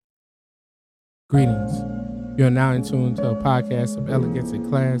Greetings. You are now in tune to a podcast of elegance and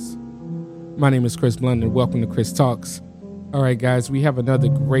class. My name is Chris Blunt, and welcome to Chris Talks. All right, guys, we have another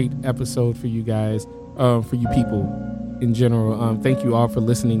great episode for you guys, for you people in general. Thank you all for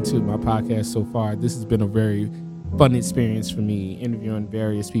listening to my podcast so far. This has been a very fun experience for me, interviewing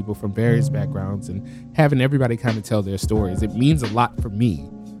various people from various backgrounds and having everybody kind of tell their stories. It means a lot for me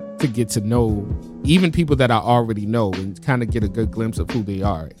to get to know even people that I already know and kind of get a good glimpse of who they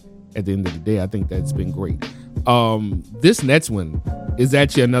are. At the end of the day, I think that's been great. This next one is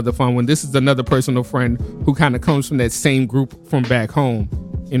actually another fun one. This is another personal friend who kind of comes from that same group from back home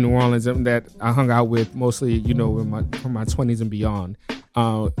in New Orleans that I hung out with mostly, from my 20s and beyond.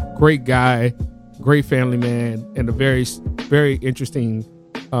 Great guy, great family man, and a very, very interesting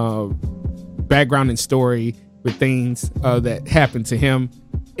background and story with things that happened to him.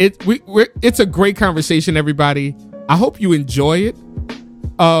 It's a great conversation, everybody. I hope you enjoy it.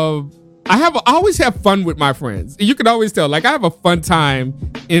 I always have fun with my friends. You can always tell, I have a fun time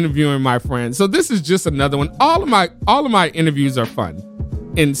interviewing my friends. So this is just another one. All of my interviews are fun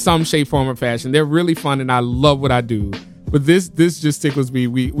in some shape, form, or fashion. They're really fun, and I love what I do. But this just tickles me.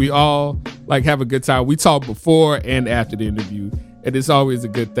 We all have a good time. We talk before and after the interview, and it's always a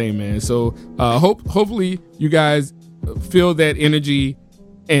good thing, man. So hopefully you guys feel that energy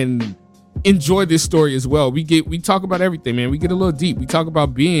and enjoy this story as well. We talk about everything, man. We get a little deep. We talk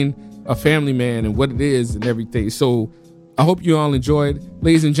about being a family man and what it is and everything. So I hope you all enjoyed.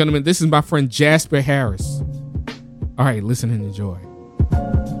 Ladies and gentlemen, this is my friend Jasper Harris. All right, listen and enjoy.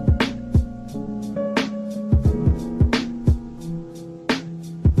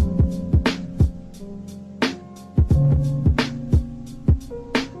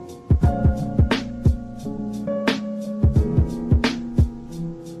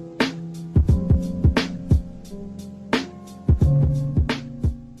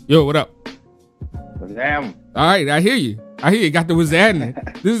 Yo, what up? Damn. All right, I hear you. Got the wazan.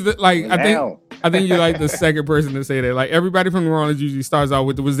 This is I think you're the second person to say that. Everybody from New Orleans usually starts out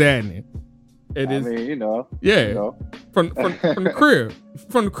with the wazan. Yeah. From the crib.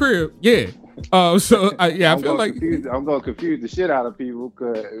 From the crib. Yeah. I feel like I'm gonna confuse the shit out of people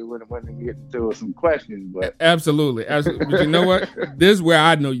because when they get into some questions. But absolutely. But you know what? This is where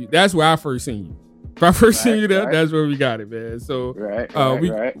I know you. That's where I first seen you. If I first seen you there, that's where we got it, man. So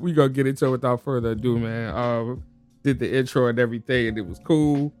we gonna get into it without further ado, man. Did the intro and everything, and it was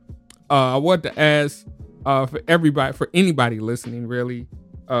cool. I want to ask for anybody listening, really,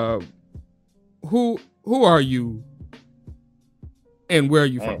 who are you and where are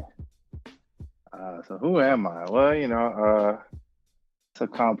you from? So who am I? Well, it's a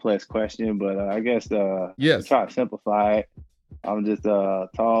complex question, but I guess yes. To try to simplify it. I'm just a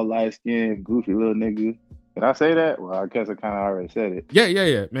tall, light-skinned, goofy little nigga. Can I say that? Well, I guess I kind of already said it.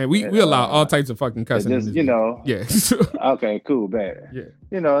 Yeah. Man, we allow all types of fucking cussing. Just, Yeah. Okay, cool, bad.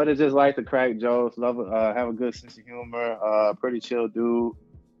 Yeah. They just like to crack jokes, love, have a good sense of humor, pretty chill dude,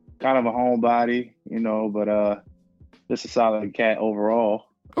 kind of a homebody, but just a solid cat overall.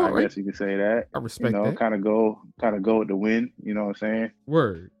 I guess you could say that. I respect that. Kind of go with the wind. You know what I'm saying?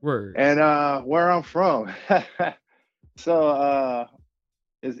 Word. And where I'm from. So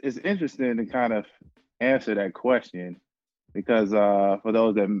it's interesting to kind of answer that question because for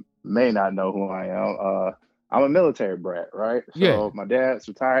those that may not know who I am, I'm a military brat, right? So my dad's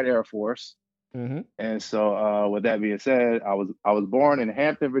retired Air Force, and so with that being said, I was born in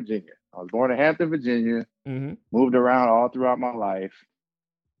Hampton, Virginia. Moved around all throughout my life,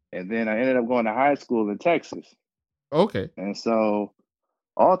 and then I ended up going to high school in Texas. Okay. And so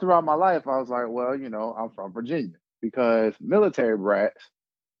all throughout my life, I was like, well, I'm from Virginia. Because military brats,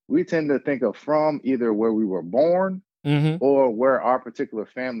 we tend to think of from either where we were born or where our particular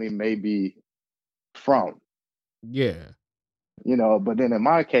family may be from. Yeah. But then in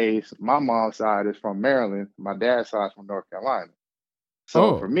my case, my mom's side is from Maryland. My dad's side is from North Carolina.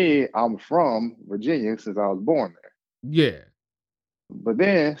 So for me, I'm from Virginia since I was born there. Yeah. But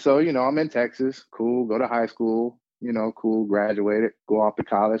then, I'm in Texas. Cool. Go to high school. Cool. Graduated. Go off to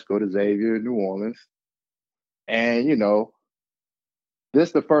college. Go to Xavier in New Orleans. And, this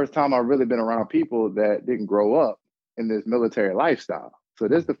is the first time I've really been around people that didn't grow up in this military lifestyle. So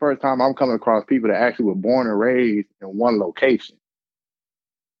this is the first time I'm coming across people that actually were born and raised in one location.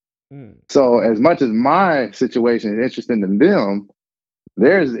 So as much as my situation is interesting to them,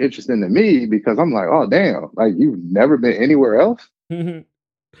 theirs is interesting to me because I'm like, oh, damn, you've never been anywhere else? The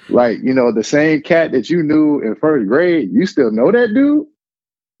same cat that you knew in first grade, you still know that dude?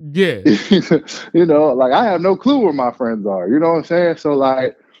 Yeah. I have no clue where my friends are. You know what I'm saying? So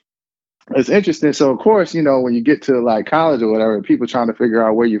it's interesting. So of course, you know, when you get to like college or whatever, people trying to figure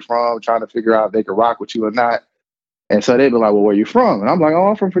out where you're from, trying to figure out if they can rock with you or not. And so they'd be like, well, where you from? And I'm like, oh,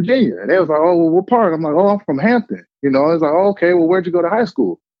 I'm from Virginia. And they was like, oh, well, what part? I'm like, oh, I'm from Hampton. You know, it's like, oh, okay, well, where'd you go to high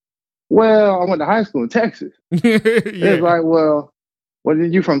school? Well, I went to high school in Texas. It's like, well,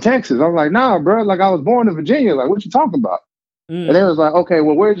 you from Texas? I'm like, nah, bro. Like, I was born in Virginia. Like, what you talking about? And they was like, okay,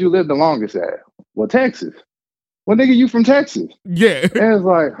 well, where'd you live the longest at? Well, Texas. Well, nigga, you from Texas? Yeah. And it's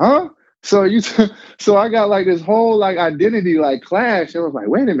like, huh? So so I got like this whole like identity like clash. It was like,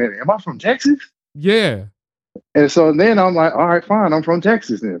 wait a minute, am I from Texas? Yeah. And so then I'm like, all right, fine, I'm from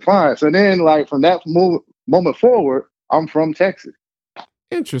Texas then. Fine. So then like from that moment forward, I'm from Texas.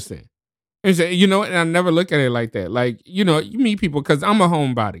 Interesting. You know, and I never look at it like that. Like, you know, you meet people because I'm a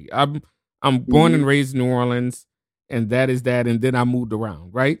homebody. I'm born and raised in New Orleans, and that is that. And then I moved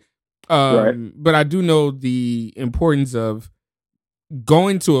around, right? Right. But I do know the importance of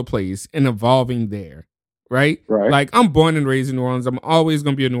going to a place and evolving there, right? Right. Like, I'm born and raised in New Orleans. I'm always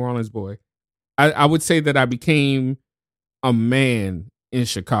going to be a New Orleans boy. I would say that I became a man in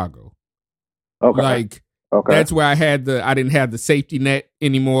Chicago. Okay. Like, that's where I didn't have the safety net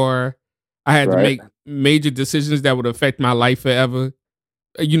anymore. I had to make major decisions that would affect my life forever.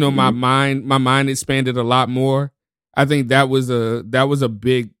 You know, my mind expanded a lot more. I think that was a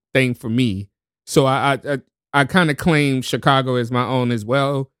big thing for me. So I kind of claim Chicago as my own as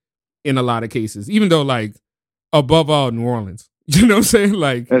well in a lot of cases, even though like above all New Orleans. You know what I'm saying?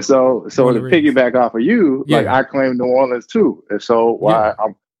 Like, and so to piggyback off of you, like I claim New Orleans too. And so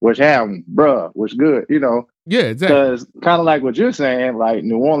what's happening, bruh, what's good, you know? Yeah, exactly. Because kind of like what you're saying, like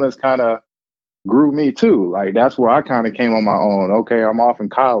New Orleans kind of grew me too. Like that's where I kind of came on my own. Okay, I'm off in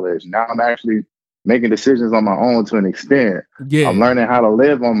college. Now I'm actually making decisions on my own to an extent. Yeah. I'm learning how to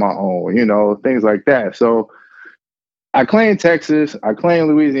live on my own, you know, things like that. So I claim Texas, I claim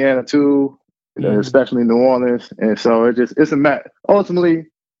Louisiana too. Especially New Orleans. And so it's a matter. Ultimately,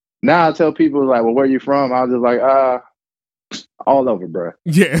 now I tell people like, well, where you from? I was just like, all over, bro.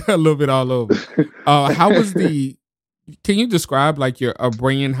 Yeah, a little bit all over. Can you describe like your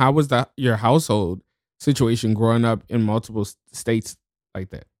upbringing? How was your household situation growing up in multiple states like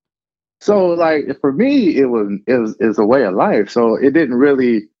that? So like for me, it's a way of life. So it didn't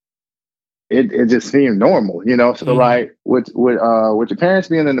really, it just seemed normal, you know? So like with your parents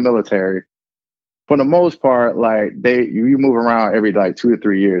being in the military, for the most part, like you move around every like 2 to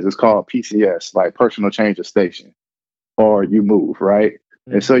 3 years. It's called PCS, like personal change of station, or you move, right?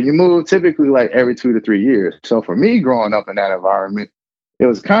 And so you move typically like every 2 to 3 years. So for me, growing up in that environment, it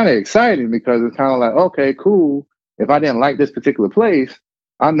was kind of exciting because it's kind of like, okay, cool. If I didn't like this particular place,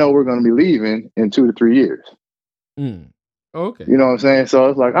 I know we're going to be leaving in 2 to 3 years. Okay. You know what I'm saying? So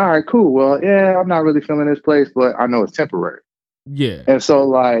it's like, all right, cool. Well, yeah, I'm not really feeling this place, but I know it's temporary. Yeah. And so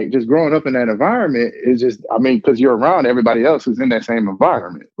like just growing up in that environment is just, I mean, because you're around everybody else who's in that same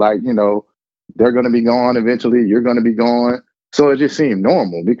environment. Like, you know, they're going to be gone eventually. You're going to be gone. So it just seemed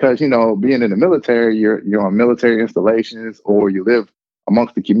normal because, you know, being in the military, you're on military installations or you live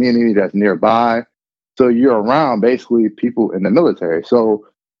amongst the community that's nearby. So you're around basically people in the military. So,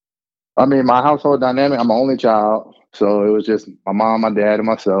 I mean, my household dynamic, I'm an only child. So it was just my mom, my dad, and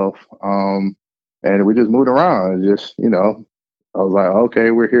myself. And we just moved around. And just, you know, I was like,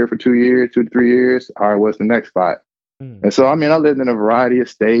 okay, we're here for 2 years, 2 to 3 years. All right, what's the next spot? And so, I mean, I lived in a variety of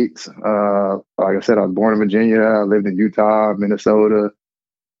states. Like I said, I was born in Virginia. I lived in Utah, Minnesota,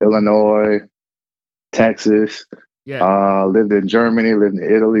 Illinois, Texas. Yeah. Lived in Germany, lived in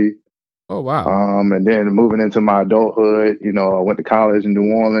Italy. Oh, wow. And then moving into my adulthood, you know, I went to college in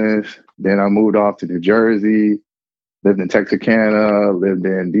New Orleans. Then I moved off to New Jersey, lived in Texarkana, lived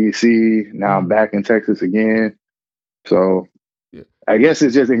in DC. Now I'm back in Texas again. So I guess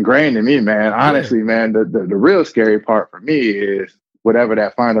it's just ingrained in me, man. Honestly, man, the real scary part for me is whatever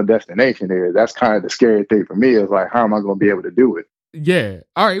that final destination is. That's kind of the scary thing for me is like, how am I going to be able to do it? Yeah.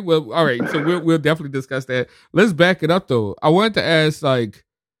 All right. Well, all right. So we'll definitely discuss that. Let's back it up though. I wanted to ask, like,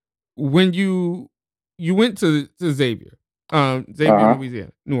 when you went to Xavier,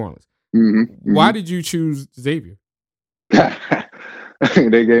 Louisiana, New Orleans. Why did you choose Xavier?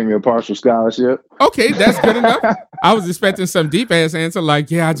 They gave me a partial scholarship. Okay, that's good enough. I was expecting some deep ass answer like,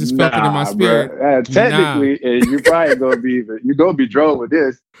 yeah, I just felt it in my spirit. Technically, and you probably gonna be drove with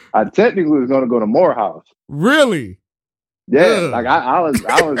this. I technically was gonna go to Morehouse. Really? Yeah, like I was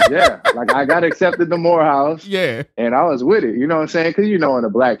yeah. Like I got accepted to Morehouse. Yeah, and I was with it. You know what I'm saying? Because you know, in the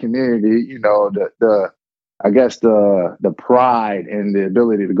Black community, you know the I guess the pride and the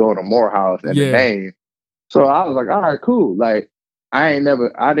ability to go to Morehouse and the name. So I was like, all right, cool. Like I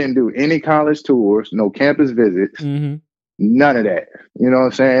didn't do any college tours, no campus visits, none of that. You know what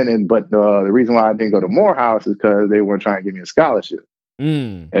I'm saying? And but the reason why I didn't go to Morehouse is because they weren't trying to give me a scholarship.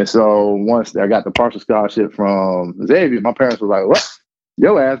 And so once I got the partial scholarship from Xavier, my parents were like, "What?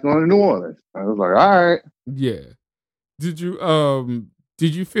 Your ass going to New Orleans?" I was like, "All right." Yeah. Did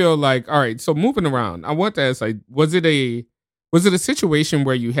you feel like, all right, so moving around, I want to ask, like, was it a situation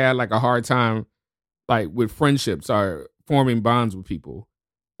where you had like a hard time like with friendships or forming bonds with people?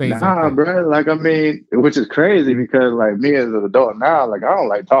 Nah, like bro. Like, I mean, which is crazy because, like, me as an adult now, like, I don't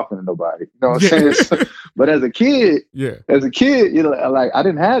like talking to nobody. You know what I'm saying? But as a kid, you know, like, I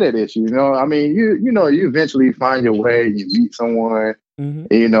didn't have that issue. You know, I mean, you know, you eventually find your way, you meet someone,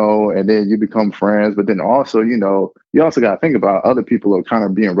 you know, and then you become friends. But then also, you know, you also got to think about other people are kind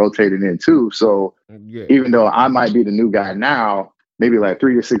of being rotated in too. So even though I might be the new guy now, maybe like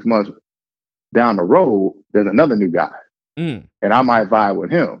 3 to 6 months down the road, there's another new guy. And I might vibe with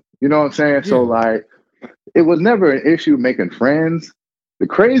him. You know what I'm saying? So like, it was never an issue making friends. The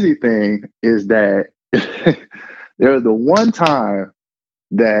crazy thing is that there was the one time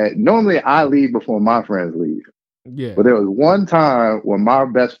that normally I leave before my friends leave. Yeah. But there was one time when my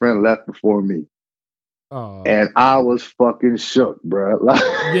best friend left before me. And I was fucking shook, bro. Like,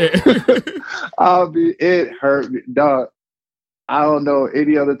 it hurt me, dog. I don't know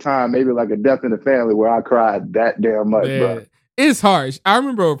any other time, maybe like a death in the family, where I cried that damn much, bro. It's harsh. I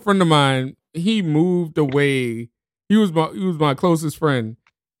remember a friend of mine, he moved away. He was my closest friend,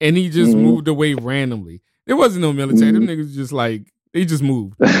 and he just moved away randomly. There wasn't no military. Them niggas just like, they just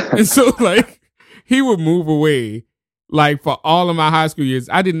moved. And so like, he would move away like for all of my high school years.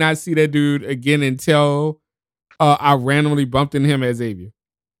 I did not see that dude again until I randomly bumped into him at Xavier.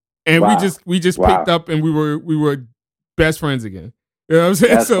 And we just picked up and we were best friends again. You know what I'm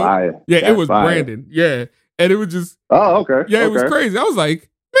saying? That's fire. Yeah, That's it was fire. Brandon. Yeah. And it was just, okay. Yeah, it was crazy. I was like,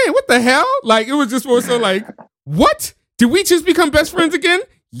 man, what the hell? Like, it was just more so like, what? Did we just become best friends again?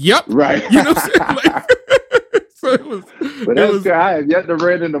 Yep. Right. You know what I'm saying? Like, so it was. But that's good. I have yet to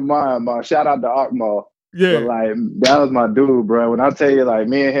read into mine. Shout out to Akmal. Yeah. But like, that was my dude, bro. When I tell you, like,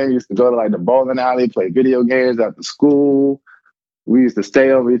 me and him used to go to like the bowling alley, play video games after school. We used to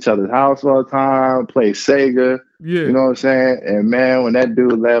stay over each other's house all the time, play Sega. Yeah. You know what I'm saying? And man, when that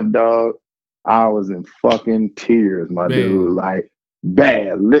dude left, dog, I was in fucking tears, my dude. Like,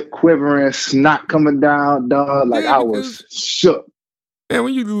 bad. Lip quivering, snot coming down, dog. Like, I was shook. Man,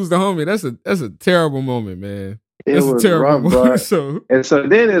 when you lose the homie, that's a terrible moment, man. It was a terrible rough, moment. And so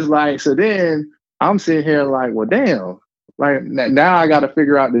then it's like, then I'm sitting here like, well, damn. Like, now I got to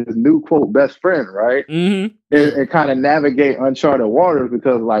figure out this new, quote, best friend, right? And kind of navigate uncharted waters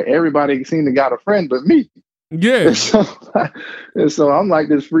because, like, everybody seemed to got a friend but me. Yeah. And so I'm like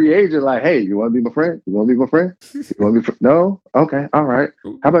this free agent, like, hey, you want to be my friend? You want to be my friend? You want to be No? Okay, all right.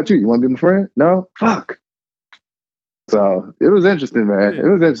 How about you? You want to be my friend? No? Fuck. So it was interesting, man. It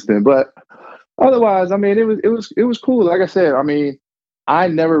was interesting. But otherwise, I mean, it was cool. Like I said, I mean, I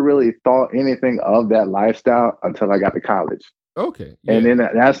never really thought anything of that lifestyle until I got to college. Okay. Yeah. And then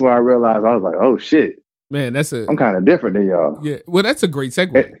that's where I realized, I was like, oh shit. Man, I'm kind of different than y'all. Yeah. Well, that's a great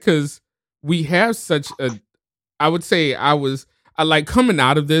segue because we have such a, I would say I like coming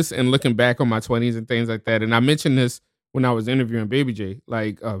out of this and looking back on my 20s and things like that. And I mentioned this when I was interviewing Baby J,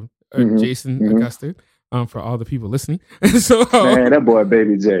 like Jason Augusta, for all the people listening. So man, that boy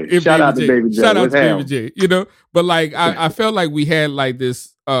Baby J. Shout out to Baby J. Shout out to Baby J. You know, but like I felt like we had like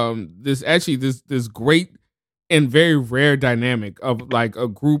this great and very rare dynamic of like a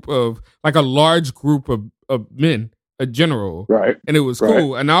group of like a large group of men, a general, right? And it was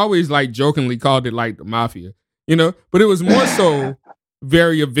cool. And I always like jokingly called it like the mafia, you know, but it was more so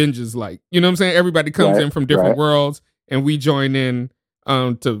very Avengers like. You know what I'm saying? Everybody comes in from different worlds, and we join in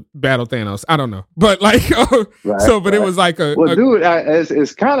to battle Thanos. I don't know, but like, it was like dude,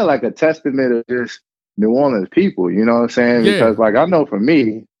 it's kind of like a testament of just New Orleans people. You know what I'm saying? Yeah. Because like I know for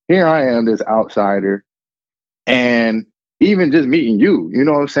me, here I am, this outsider, and even just meeting you, you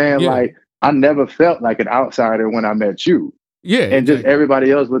know what I'm saying? Yeah. Like I never felt like an outsider when I met you. Yeah, and just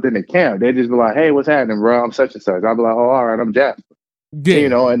everybody else within the camp, they just be like, "Hey, what's happening, bro? I'm such and such." I'll be like, "Oh, all right, I'm Jasper." Yeah. You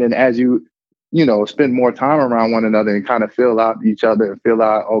know, and then as you spend more time around one another and kind of feel out each other and feel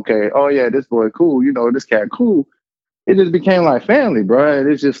out, okay, oh yeah, this boy cool, you know, this cat cool. It just became like family, bro. And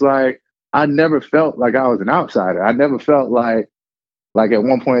it's just like, I never felt like I was an outsider. I never felt like at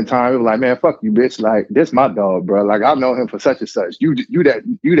one point in time, it was like, man, fuck you, bitch. Like, this my dog, bro. Like, I know him for such and such. You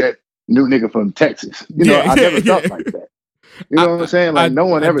that new nigga from Texas. You know, I never felt like that. You know what I'm saying? Like, no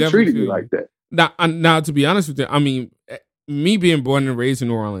one ever treated me like that. Now, to be honest with you, I mean, me being born and raised in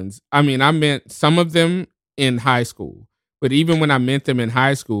New Orleans, I mean, I met some of them in high school, but even when I met them in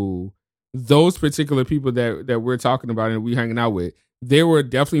high school, those particular people that we're talking about and we hanging out with, they were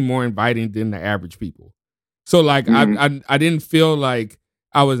definitely more inviting than the average people. So like I didn't feel like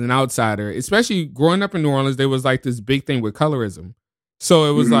I was an outsider, especially growing up in New Orleans. There was like this big thing with colorism. So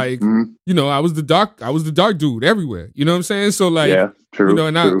it was like, you know, I was the dark dude everywhere. You know what I'm saying? So like, yeah, true, you know,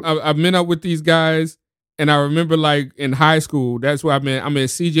 and true. I met up with these guys, and I remember like in high school, that's where I met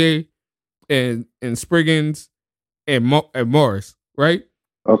CJ and Spriggans and Morris, right?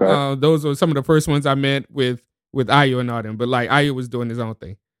 Okay. Those were some of the first ones I met with Ayo and all them. But like Ayo was doing his own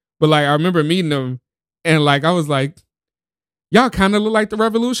thing. But like I remember meeting them, and like I was like, y'all kind of look like the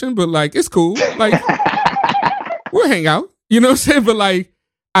Revolution, but like it's cool. Like we'll hang out. You know what I'm saying? But like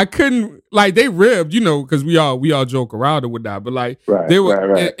I couldn't, like they ribbed, you know, because we all joke around or whatnot. But like they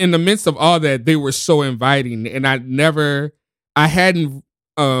were in the midst of all that, they were so inviting, and I hadn't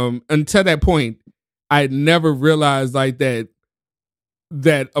until that point, I had never realized like that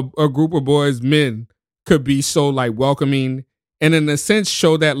a group of boys, men, could be so like welcoming and in a sense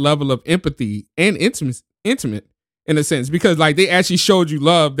show that level of empathy and intimate in a sense, because like they actually showed you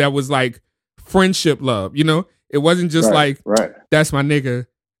love that was like friendship love, you know? It wasn't just that's my nigga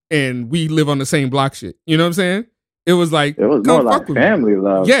and we live on the same block shit. You know what I'm saying? It was like, it was more like family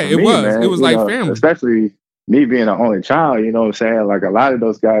love. Yeah, it was. Man. It was like family. Especially me being an only child, you know what I'm saying? Like a lot of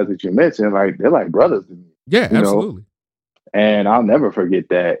those guys that you mentioned, like they're like brothers to me. Yeah, absolutely. Know? And I'll never forget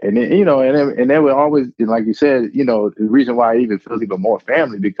that. And then, you know, and they would always, like you said, you know, the reason why it even feels even more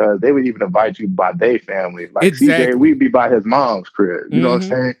family, because they would even invite you by their family. Like CJ, we'd be by his mom's crib. You know what I'm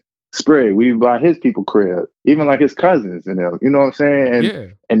saying? Sprig, we'd be by his people crib. Even like his cousins and them. You know what I'm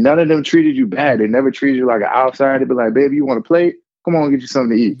saying? And none of them treated you bad. They never treated you like an outsider. They'd be like, baby, you want to play? Come on, get you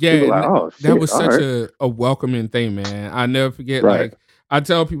something to eat. Yeah, like, oh, shit, that was such a welcoming thing, man. I never forget. Like I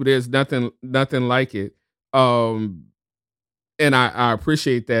tell people, there's nothing like it. And I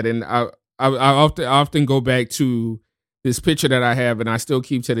appreciate that. And I often go back to this picture that I have, and I still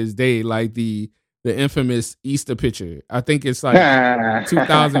keep to this day, like the infamous Easter picture. I think it's like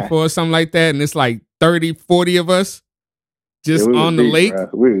 2004 or something like that, and it's like 30, 40 of us just on the lake. Bro.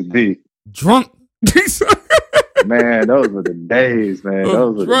 We was deep. Drunk. Man, those were the days, man.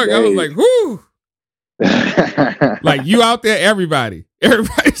 Those were drunk. The days. I was like, whoo. Like you out there, everybody.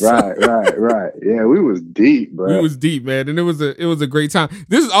 Right. Yeah, we was deep, bro. We was deep, man, and it was a great time.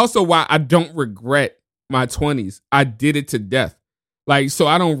 This is also why I don't regret my 20s. I did it to death. Like, so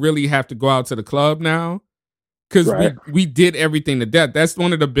I don't really have to go out to the club now because we did everything to death. That's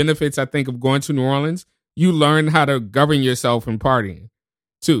one of the benefits, I think, of going to New Orleans. You learn how to govern yourself and partying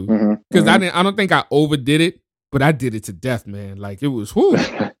too. Because I don't think I overdid it, but I did it to death, man. Like it was, whoo.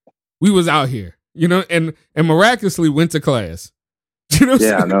 We was out here, you know, and miraculously went to class. You know what I'm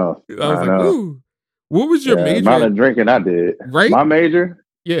saying? I know. I was like, ooh. What was your major? Amount of drinking I did. Right? My major?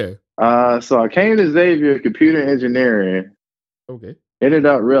 Yeah. So I came to Xavier computer engineering. Okay. Ended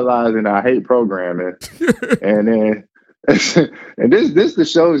up realizing I hate programming. And then and this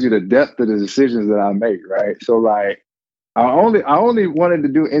just shows you the depth of the decisions that I make, right? So like I only wanted to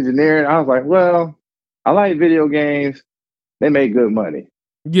do engineering. I was like, well, I like video games. They make good money.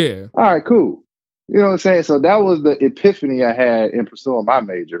 Yeah. All right, cool. You know what I'm saying? So that was the epiphany I had in pursuing my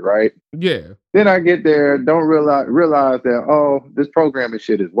major, right? Yeah. Then I get there, don't realize that, oh, this programming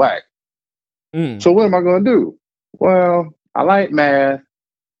shit is whack. So what am I going to do? Well, I like math.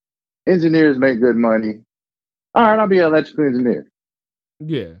 Engineers make good money. All right, I'll be an electrical engineer.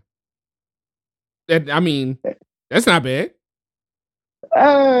 Yeah. That's not bad.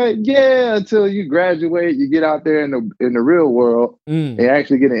 Yeah, until you graduate, you get out there in the real world and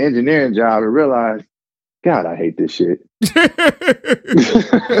actually get an engineering job and realize, God, I hate this shit. Do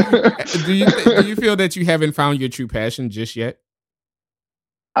you feel that you haven't found your true passion just yet?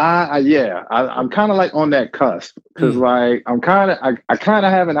 I'm kind of like on that cusp because like I kind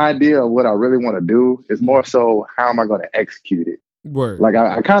of have an idea of what I really want to do. It's more so how am I going to execute it? Word. Like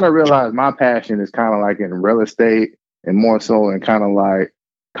I kind of realize my passion is kind of like in real estate and more so in kind of like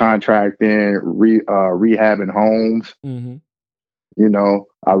contracting, rehabbing homes. You know,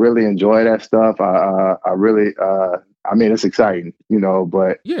 I really enjoy that stuff. I really, it's exciting, you know,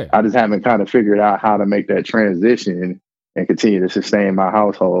 but I just haven't kind of figured out how to make that transition and continue to sustain my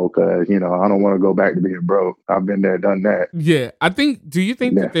household because, you know, I don't want to go back to being broke. I've been there, done that. Yeah. Do you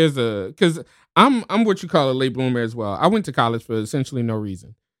think that there's because I'm what you call a late bloomer as well. I went to college for essentially no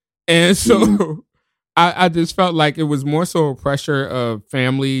reason. And so I just felt like it was more so a pressure of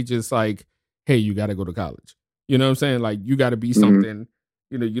family, just like, hey, you got to go to college. You know what I'm saying? Like, you got to be something.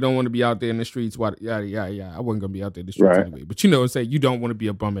 You know, you don't want to be out there in the streets. I wasn't going to be out there in the streets anyway. But you know what I'm saying? You don't want to be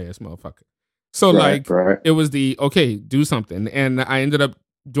a bum ass motherfucker. So, it was okay, do something. And I ended up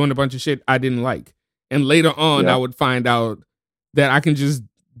doing a bunch of shit I didn't like. And later on, I would find out that I can just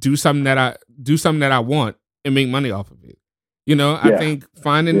do something that I want and make money off of it. You know, I think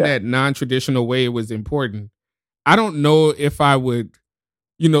finding that non-traditional way was important. I don't know if I would,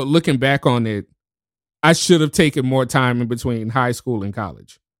 you know, looking back on it, I should have taken more time in between high school and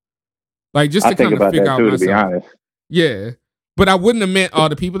college. Like, just to kind of figure out myself. To be honest. Yeah. But I wouldn't have met all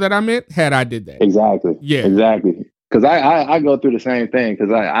the people that I met had I did that. Exactly. Yeah. Exactly. Because I go through the same thing.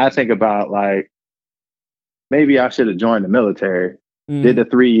 Because I think about, like, maybe I should have joined the military, did the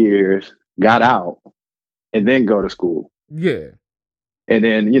 3 years, got out, and then go to school. Yeah. And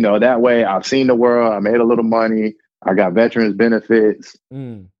then, you know, that way I've seen the world. I made a little money. I got veterans benefits.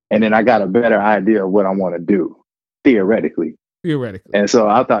 And then I got a better idea of what I want to do, theoretically. And so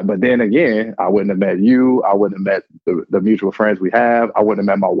I thought, but then again, I wouldn't have met you. I wouldn't have met the mutual friends we have. I wouldn't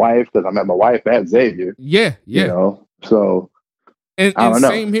have met my wife because I met my wife at Xavier. Yeah. You know, so. And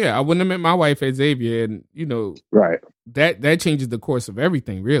same here. I wouldn't have met my wife at Xavier. And, you know, that changes the course of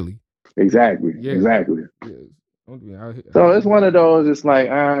everything, really. Exactly. Yeah. Exactly. Yeah. So it's one of those, it's like,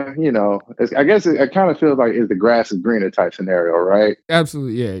 you know, I guess it kind of feels like the grass is greener type scenario, right?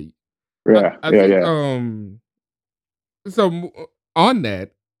 Absolutely, yeah. Yeah, I think, so on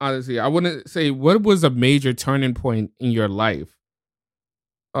that, honestly, I want to say, what was a major turning point in your life?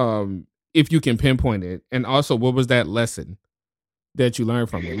 If you can pinpoint it, and also what was that lesson that you learned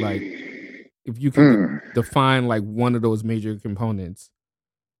from it? Like, if you can define like one of those major components,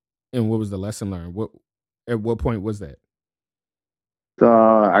 and what was the lesson learned? At what point was that? So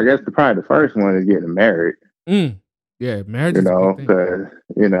I guess probably the first one is getting married. Yeah, marriage. You know, because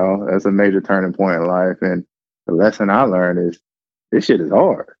you know that's a major turning point in life, and the lesson I learned is this shit is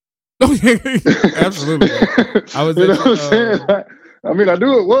hard. Absolutely. I was. You know what I'm saying? I mean, I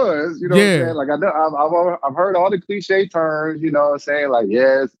knew it was. You know what I'm saying? Like I know I've heard all the cliche terms. You know what I'm saying? Like,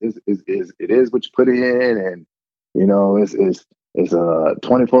 yes, it is what you put in, and you know it's a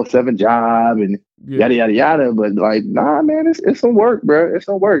 24/7 job and yada yada yada. But like, nah, man, it's some work, bro. It's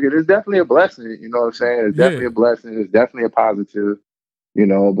some work. It is definitely a blessing. You know what I'm saying? It's definitely a blessing. It's definitely a positive. You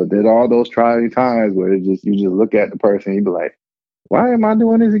know, but there's all those trying times where you just look at the person and you be like, why am I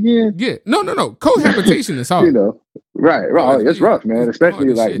doing this again? Yeah, no. Cohabitation is hard. You know, right. It's rough, man.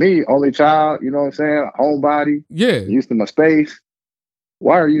 Especially like me, only child. You know what I'm saying? Homebody. Yeah. Used to my space.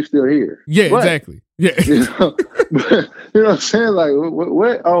 Why are you still here? Yeah, exactly. Yeah. You know what I'm saying? Like,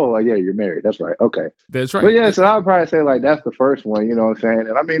 what? Oh, yeah, you're married. That's right. Okay. That's right. But yeah, so I'd probably say like that's the first one. You know what I'm saying?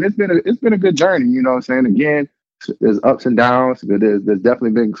 And I mean, it's been a good journey. You know what I'm saying? Again, there's ups and downs. There's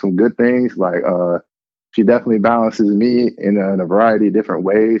definitely been some good things. Like, she definitely balances me in a variety of different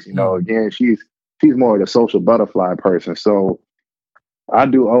ways. You know, again, she's more of the social butterfly person. So I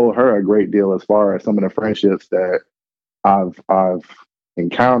do owe her a great deal as far as some of the friendships that I've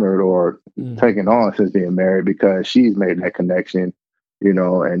encountered or taken on since being married, because she's made that connection, you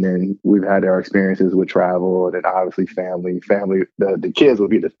know, and then we've had our experiences with travel, and then obviously family, the kids would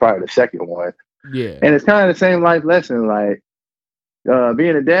be probably the second one. Yeah. And it's kind of the same life lesson, like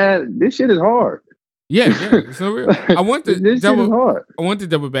being a dad, this shit is hard. Yeah. So I want to this shit is hard. I want to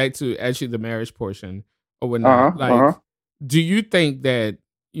double back to actually the marriage portion or whatnot. Do you think that,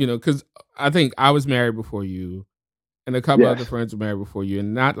 you know, because I think I was married before you, and a couple other friends were married before you,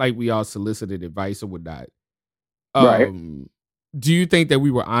 and not like we all solicited advice or whatnot. Right. Do you think that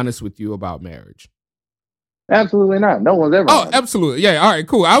we were honest with you about marriage? Absolutely not. No one's ever. Oh, honest. Absolutely. Yeah. All right.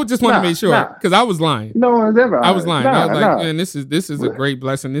 Cool. I just want to make sure, because I was lying. No one's ever honest. I was lying. I was like, man, this is a great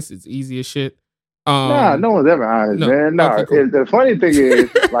blessing. This is easy as shit. No one's ever honest, man. No. Okay, cool. The funny thing is,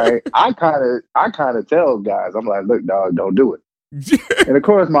 like, I kind of tell guys, I'm like, look, dog, don't do it. And of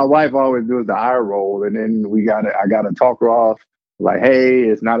course, my wife always does the eye roll, and then I gotta talk her off, like, hey,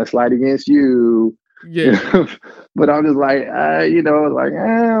 it's not a slight against you. Yeah. You know? But I'm just like, you know, like,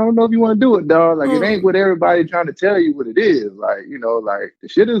 I don't know if you want to do it, dog. Like, it ain't what everybody trying to tell you what it is. Like, you know, like, the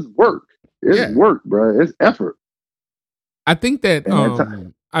shit is work. It's work, bro. It's effort. I think that,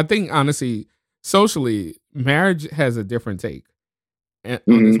 I think honestly, socially, marriage has a different take on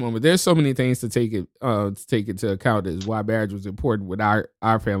this moment. There's so many things to take into account as why marriage was important when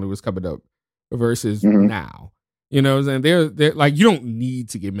our family was coming up versus now. You know what I'm saying? They're like, you don't need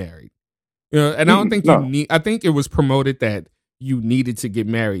to get married. You know, and I don't think you need. I think it was promoted that you needed to get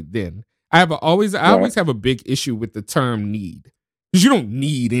married then. I always have a big issue with the term need, because you don't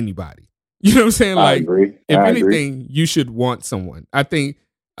need anybody. You know what I'm saying? Like, if anything, you should want someone. I think.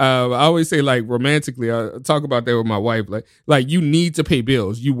 I always say, like, romantically, I talk about that with my wife. Like you need to pay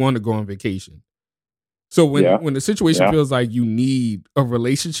bills. You want to go on vacation. So when the situation feels like you need a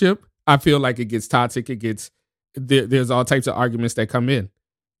relationship, I feel like it gets toxic. There's all types of arguments that come in.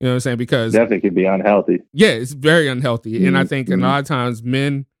 You know what I'm saying? Because definitely could be unhealthy. Yeah, it's very unhealthy. Mm-hmm. And I think a lot of times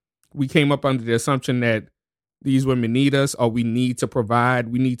men, we came up under the assumption that these women need us, or we need to provide.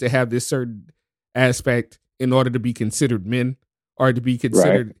 We need to have this certain aspect in order to be considered men or to be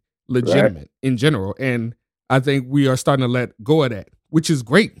considered legitimate in general. And I think we are starting to let go of that, which is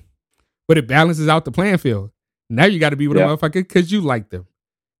great. But it balances out the playing field. Now you got to be with a motherfucker because you like them.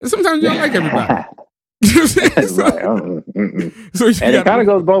 And sometimes you don't like everybody. So and it kind of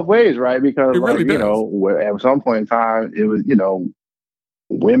goes both ways, right? Because really you know, at some point in time, it was, you know,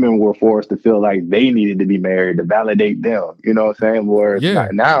 women were forced to feel like they needed to be married to validate them. You know what I'm saying? Whereas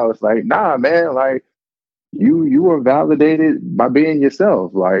now it's like, nah, man, like you were validated by being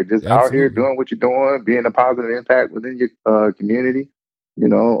yourself, like just out here doing what you're doing, being a positive impact within your community. You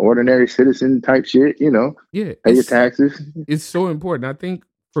know, ordinary citizen type shit. You know, pay your taxes. It's so important. I think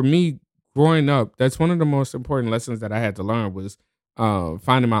for me, growing up, that's one of the most important lessons that I had to learn was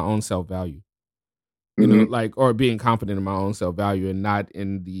finding my own self-value. You know, like, or being confident in my own self-value and not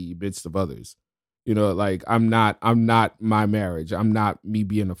in the midst of others. You know, like I'm not my marriage. I'm not me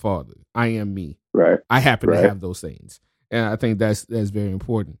being a father. I am me. Right. I happen to have those things. And I think that's very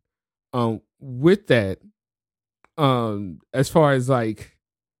important. With that, as far as like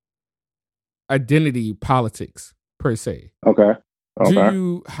identity politics per se. Okay.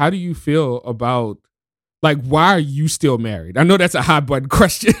 How do you feel about, like, why are you still married? I know that's a hot button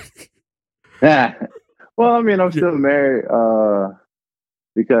question. Yeah. Well, I mean, I'm still married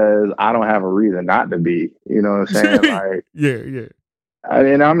because I don't have a reason not to be. You know what I'm saying? Like, yeah. I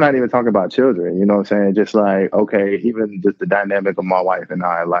mean, I'm not even talking about children. You know what I'm saying? Just like, okay, even just the dynamic of my wife and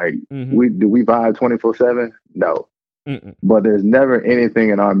I. Like, do we vibe 24/7? No. But there's never anything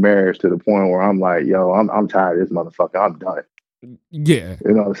in our marriage to the point where I'm like, yo, I'm tired of this motherfucker. I'm done. Yeah.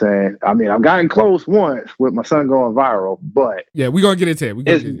 You know what I'm saying? I mean, I've gotten close once with my son going viral, but yeah, we're gonna get into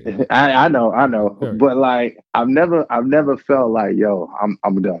it. I know. Right. But like I've never felt like, yo,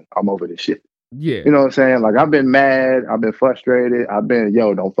 I'm done. I'm over this shit. Yeah. You know what I'm saying? Like I've been mad, I've been frustrated, I've been,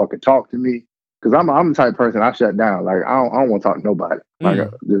 yo, don't fucking talk to me. Cause I'm the type of person I shut down. Like I don't want to talk to nobody. Like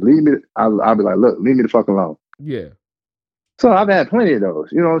just leave me. I'll be like, look, leave me the fuck alone. Yeah. So I've had plenty of those,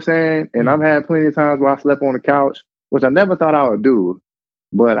 you know what I'm saying? And I've had plenty of times where I slept on the couch, which I never thought I would do.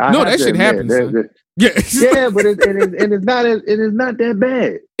 But I that shit happens. Yeah, but it's not that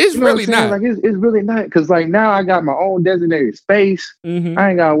bad. It's really not. Like it's really not, because like now I got my own designated space. I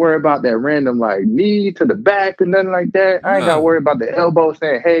ain't gotta worry about that random like knee to the back or nothing like that. I ain't gotta worry about the elbow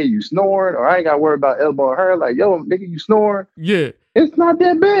saying, "Hey, you snoring," or I ain't gotta worry about elbowing her like, "Yo, nigga, you snoring." Yeah, it's not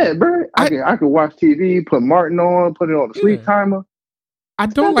that bad, bro. I can watch TV, put Martin on, put it on the sleep timer. I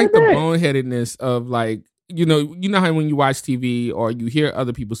don't like the boneheadedness of like, you know how when you watch TV or you hear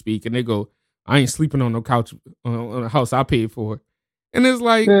other people speak and they go, I ain't sleeping on no couch on a house I paid for. And it's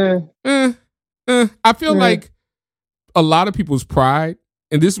like, I feel like a lot of people's pride,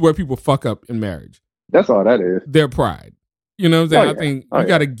 and this is where people fuck up in marriage. That's all that is. Their pride. You know what I'm saying? I think you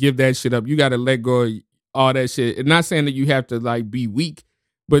got to give that shit up. You got to let go of all that shit. And not saying that you have to like be weak,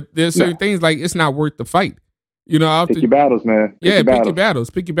 but there's certain things like it's not worth the fight. You know, pick your battles, man. Pick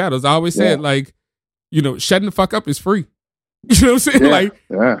your battles. I always said like, you know, shutting the fuck up is free. You know what I'm saying?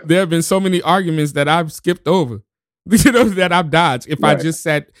 There have been so many arguments that I've skipped over, you know, that I've dodged. If I just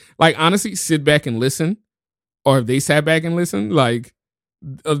sat, like, honestly, sit back and listen, or if they sat back and listened, like,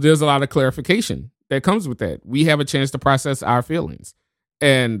 there's a lot of clarification that comes with that. We have a chance to process our feelings.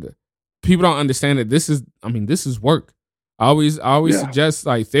 And people don't understand that this is work. I always suggest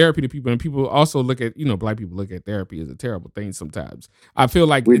like therapy to people, and people also look at, you know, Black people look at therapy as a terrible thing sometimes. I feel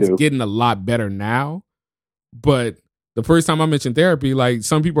like it's getting a lot better now, but the first time I mentioned therapy, like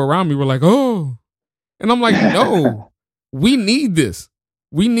some people around me were like, oh, and I'm like, no, we need this.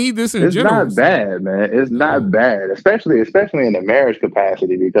 We need this in general. It's not bad, man. It's not bad, especially in the marriage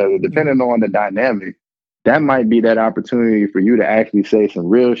capacity, because depending on the dynamic, that might be that opportunity for you to actually say some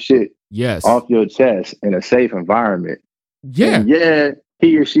real shit off your chest in a safe environment. Yeah. And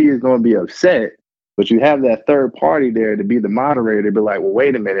he or she is going to be upset, but you have that third party there to be the moderator to be like, well,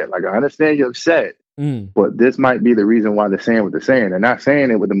 wait a minute. Like, I understand you're upset, but this might be the reason why they're saying what they're saying. They're not saying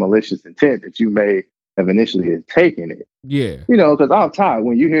it with the malicious intent that you may have initially taken it. Yeah. You know, because off top,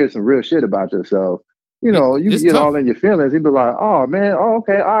 when you hear some real shit about yourself, you know, you get all in your feelings. You'd be like, oh, man,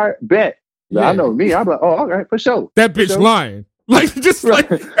 okay, all right, bet. Yeah. I know me. I'm like, oh, okay, for sure. That bitch lying. Like, just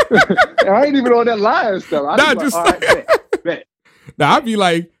like. I ain't even on that lying stuff. Now, I'd be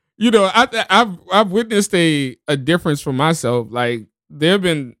like, you know, I've witnessed a difference for myself. Like, there have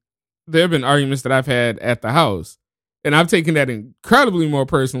been arguments that I've had at the house, and I've taken that incredibly more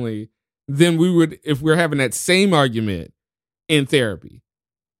personally than we would if we're having that same argument in therapy.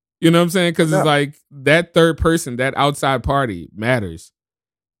 You know what I'm saying? Because it's like that third person, that outside party matters.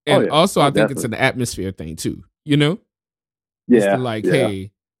 And also, I think it's an atmosphere thing too, you know? Yeah. It's like,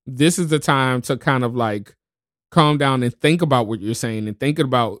 hey, this is the time to kind of like calm down and think about what you're saying and thinking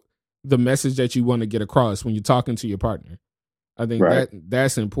about the message that you want to get across when you're talking to your partner. I think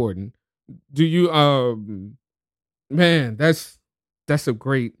that's important. Do you, man, that's a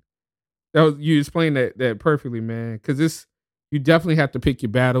great, you explained that perfectly, man. Because you definitely have to pick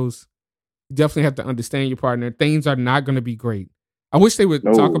your battles. You definitely have to understand your partner. Things are not going to be great. I wish they would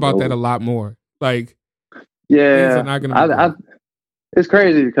talk about that a lot more. Like, things are not going to be great. It's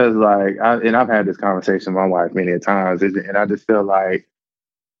crazy because like, I've had this conversation with my wife many times, and I just feel like,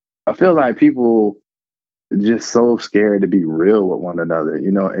 people are just so scared to be real with one another,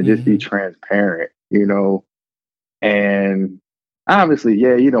 you know, and just be transparent, you know. And obviously,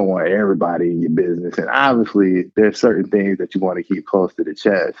 you don't want everybody in your business, and obviously, there's certain things that you want to keep close to the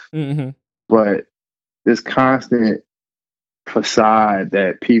chest. But this constant facade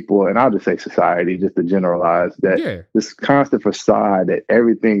that people, and I'll just say society, just to generalize, that this constant facade that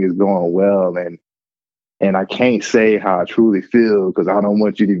everything is going well, and I can't say how I truly feel because I don't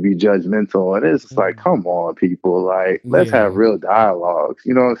want you to be judgmental. And it's just like, come on, people, like, let's have real dialogues.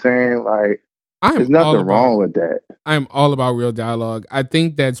 You know what I'm saying? Like, there's nothing wrong with that. I'm all about real dialogue. I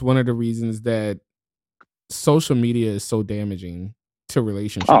think that's one of the reasons that social media is so damaging to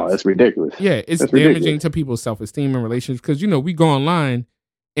relationships. Oh, that's ridiculous. Yeah, it's damaging to people's self-esteem and relationships because, you know, we go online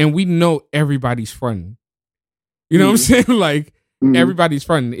and we know everybody's fronting. You know what I'm saying? Like, everybody's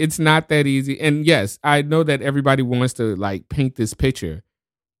fronting. It's not that easy. And yes, I know that everybody wants to like paint this picture.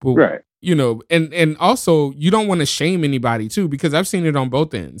 But, you know, and also you don't want to shame anybody too, because I've seen it on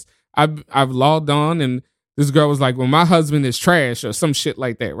both ends. I've logged on and this girl was like, well, my husband is trash or some shit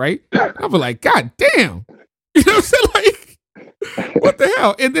like that, right? I was like, God damn. You know what I'm saying? Like, what the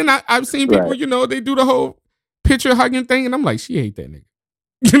hell? And then I've seen people, you know, they do the whole picture hugging thing, and I'm like, she hate that nigga.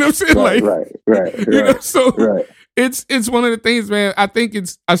 You know what I'm saying? Like, you know, so it's one of the things, man.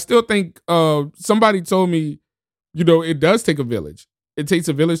 I still think somebody told me, you know, it does take a village. It takes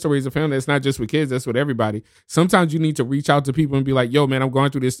a village to raise a family. It's not just with kids, that's with everybody. Sometimes you need to reach out to people and be like, yo, man, I'm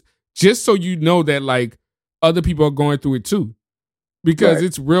going through this, just so you know that like other people are going through it too. Because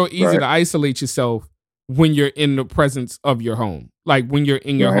it's real easy to isolate yourself when you're in the presence of your home. Like when you're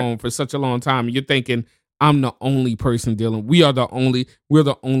in your home for such a long time, and you're thinking, I'm the only person we're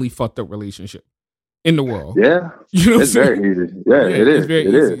the only fucked up relationship in the world. Yeah. You know, it's very easy. Yeah, it is. It's very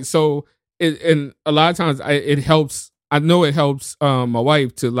easy. So and a lot of times it helps. I know it helps my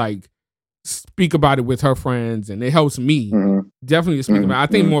wife to like speak about it with her friends, and it helps me definitely to speak about it. I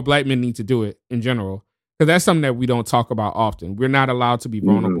think more black men need to do it in general, because that's something that we don't talk about often. We're not allowed to be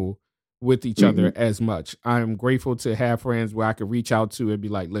vulnerable with each other as much. I'm grateful to have friends where I could reach out to and be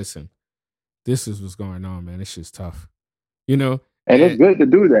like, listen, this is what's going on, man. It's just tough, you know? And it's good to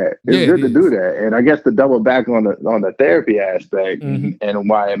do that. It's good to do that. And I guess to double back on the therapy aspect and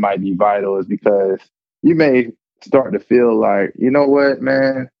why it might be vital is because you may start to feel like, you know what,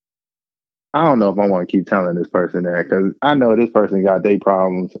 man, I don't know if I want to keep telling this person that, because I know this person got their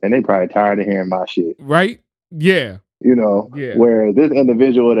problems and they probably tired of hearing my shit. Right? Yeah. You know, where this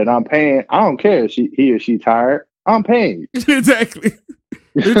individual that I'm paying, I don't care if he or she tired. I'm paying you. Exactly.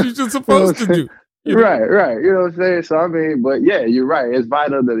 What you're just supposed to do. You know? Right. You know what I'm saying? So I mean, but yeah, you're right. It's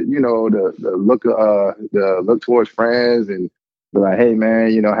vital to, you know, the look towards friends and be like, hey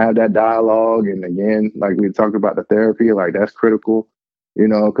man, you know, have that dialogue. And again, like we talked about the therapy, like that's critical, you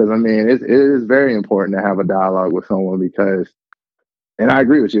know, because I mean, it is very important to have a dialogue with someone because, and I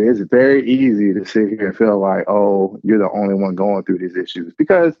agree with you, it's very easy to sit here and feel like, oh, you're the only one going through these issues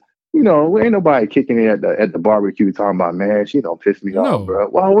because, you know, ain't nobody kicking it at the barbecue talking about, man, she don't piss me off, bro.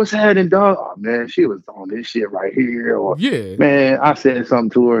 Well, what's happening, dog? Oh, man, she was on this shit right here. Or, man, I said something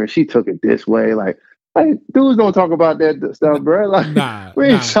to her and she took it this way. Like dudes don't talk about that stuff, bro. Like, we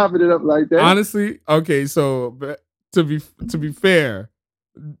ain't chopping it up like that. Honestly, okay, so to be fair,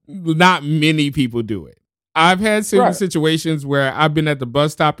 not many people do it. I've had certain situations where I've been at the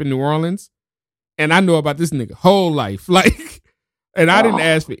bus stop in New Orleans and I know about this nigga whole life. Like, and I didn't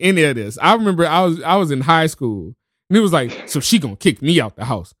ask for any of this. I remember I was in high school and it was like, so she gonna kick me out the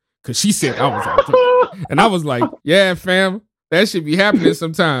house because she said I was out. And I was like, yeah, fam, that should be happening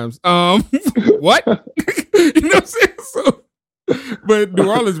sometimes. What? You know what I'm saying? So, but New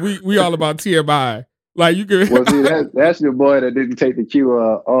Orleans, we all about TMI. Like you can. Well, see, that's your boy that didn't take the cue.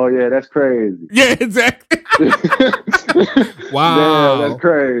 Oh yeah, that's crazy. Yeah, exactly. Wow, damn, that's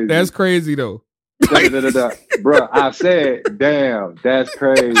crazy. That's crazy though. Bro, I said, damn, that's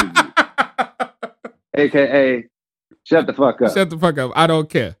crazy. AKA, shut the fuck up. Shut the fuck up. I don't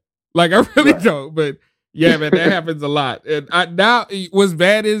care. Like, I really Right. don't. But yeah, man, that happens a lot. And now what's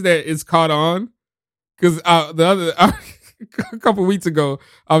bad is that it's caught on. Because a couple weeks ago,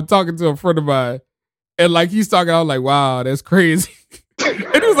 I was talking to a friend of mine, and like he's talking, I was like, "Wow, that's crazy." And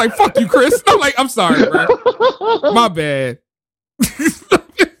he was like, "Fuck you, Chris." I'm like, "I'm sorry, bro. My bad.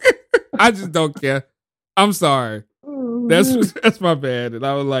 I just don't care. I'm sorry. That's my bad." And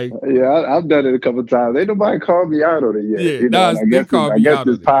I was like, Yeah, I've done it a couple times. Ain't nobody called me out on it yet. Yeah, You know, and they called me out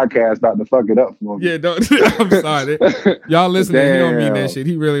this on it. podcast about to fuck it up for me. Yeah, I'm sorry. Y'all listening, he don't mean that shit.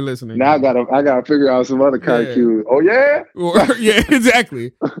 He really listening. Now I gotta figure out some other kind of cues. Oh yeah? Yeah,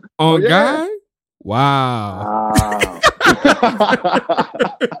 exactly. On yeah? guy? Wow.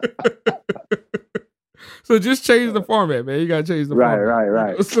 So just change the format, man. You gotta change the format.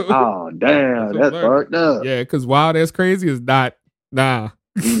 Right. So, oh damn, that's fucked up. Yeah, because wow, that's crazy is not not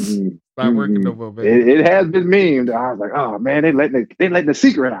working no more, man. It has been memed. I was like, oh man, they letting the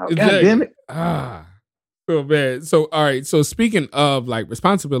secret out. Exactly. God damn it. Oh man. So all right. So speaking of like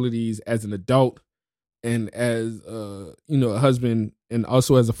responsibilities as an adult and as a husband and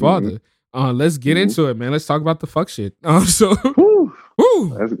also as a father, let's get into it, man. Let's talk about the fuck shit. So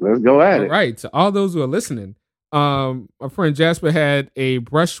let's go at it. All right. To all those who are listening, my friend Jasper had a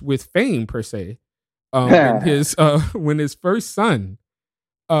brush with fame per se. When his first son,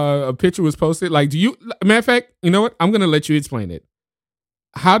 a picture was posted. Like, matter of fact, you know what? I'm gonna let you explain it.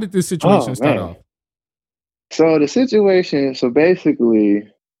 How did this situation start off? So the situation, basically,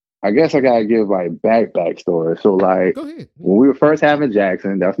 I guess I gotta give like backstory. So like, go ahead. When we were first having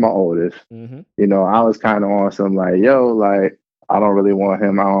Jackson, that's my oldest. You know, I was kind of on some like, yo, like I don't really want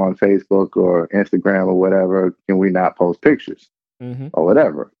him on Facebook or Instagram or whatever. Can we not post pictures or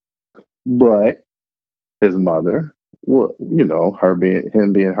whatever? But his mother, well, you know,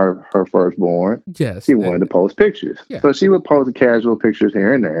 him being her firstborn, yes, he wanted to post pictures. Yeah. So she would post casual pictures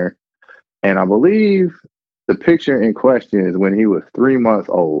here and there. And I believe the picture in question is when he was 3 months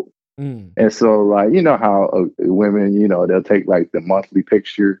old. And so, like, you know how women, you know, they'll take like the monthly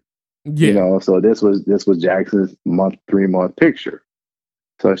picture. Yeah. You know, so this was Jackson's 3 month picture.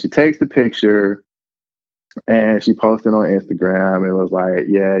 So she takes the picture and she posted on Instagram. It was like,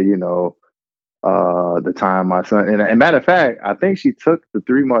 yeah, you know, the time my son, and matter of fact, I think she took the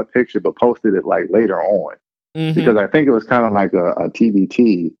 3 month picture but posted it like later on because I think it was kind of like a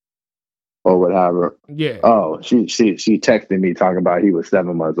TBT or whatever. Yeah. Oh, she texted me talking about he was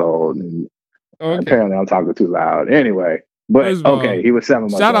 7 months old, and apparently I'm talking too loud. Anyway, but okay, he was 7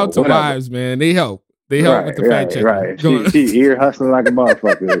 months old. Shout out to wives, man. They help. They help with the fact check. Right. She ear hustling like a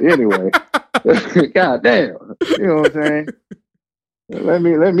motherfucker. Anyway, god damn, you know what I'm saying?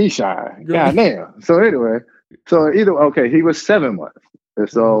 Let me shine. God damn. So anyway, he was 7 months. And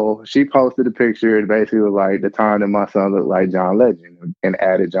so she posted a picture and basically was like the time that my son looked like John Legend and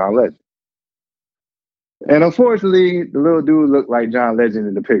added John Legend. And unfortunately, the little dude looked like John Legend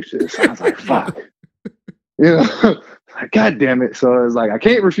in the picture. So I was like, fuck. You know, like, God damn it. So it's like, I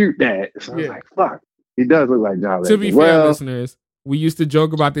can't refute that. So I was like, fuck. He does look like John Legend. To be fair, listeners, we used to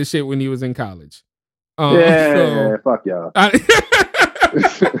joke about this shit when he was in college. Fuck y'all.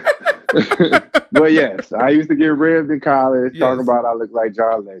 But yes, I used to get ribbed in college talking about I look like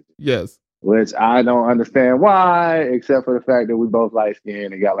John Legend. Yes. Which I don't understand why, except for the fact that we both light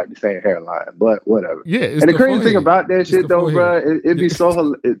skinned and got like the same hairline. But whatever. Yeah. And the crazy thing about that shit though, bro, it'd be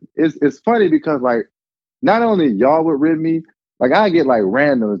so it's funny because like not only y'all would rib me, like I get like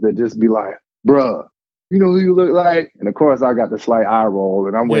randoms that just be like, bruh, you know who you look like? And of course I got the slight eye roll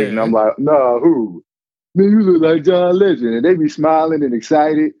and I'm waiting. I'm like, no, who? Man, you look like John Legend. And they be smiling and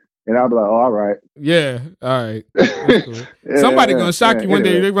excited. And I'll be like, oh, all right. Yeah, all right. Cool. Somebody gonna shock you one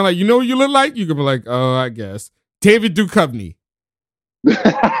day. They're gonna be like, you know what you look like? You can be like, oh, I guess. David Duchovny.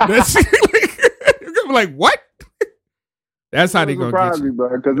 That's you're gonna be like, what? That's how they gonna get you. Me,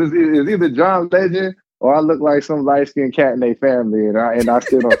 bro, because it's either John Legend or I look like some light-skinned cat in their family, and I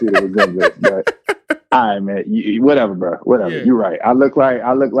still don't see the resemblance. But all right, man, whatever, bro, whatever. Yeah. You're right. I look like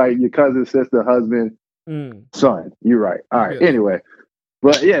your cousin, sister, husband, son. You're right. All right. Yeah. Anyway.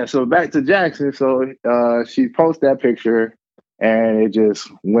 But yeah, so back to Jackson. So she posted that picture and it just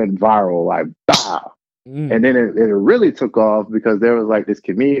went viral, like, bah. And then it really took off because there was like this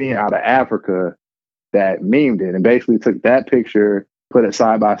comedian out of Africa that memed it and basically took that picture, put it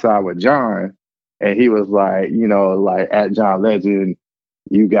side by side with John. And he was like, you know, like at John Legend,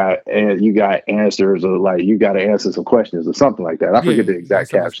 you got answers or like you got to answer some questions or something like that. I forget the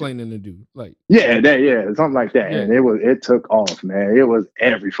exact caption. Explaining to do like something like that. Yeah. And it took off, man. It was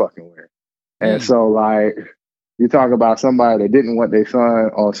every fucking where. And so like you talk about somebody that didn't want their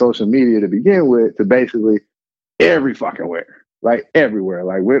son on social media to begin with to basically every fucking where. like everywhere,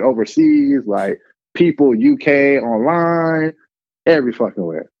 like went overseas, like people UK online, every fucking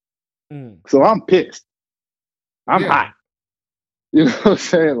where. So I'm pissed. I'm hot. You know what I'm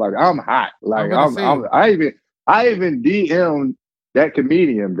saying? Like I'm hot. Like I even DM'd that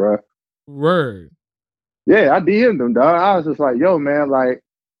comedian, bro. Word. Yeah, I DM'd him, dog. I was just like, yo, man, like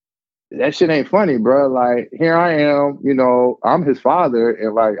that shit ain't funny, bro. Like here I am, you know, I'm his father,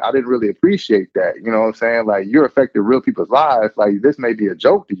 and like I didn't really appreciate that. You know what I'm saying? Like you're affecting real people's lives. Like this may be a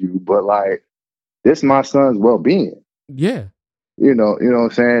joke to you, but like this is my son's well-being. Yeah. You know what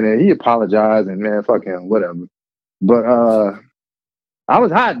I'm saying? And he apologized and man, fucking whatever. But I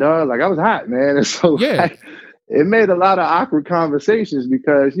was hot, dog. Like I was hot, man. And so like, it made a lot of awkward conversations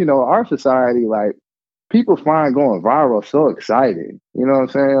because, you know, our society, like people find going viral so exciting. You know what I'm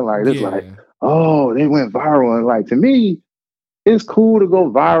saying? Like it's like, oh, they went viral. And like to me, it's cool to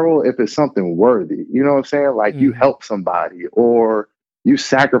go viral if it's something worthy. You know what I'm saying? Like you help somebody or you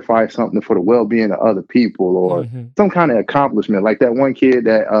sacrifice something for the well-being of other people or some kind of accomplishment. Like that one kid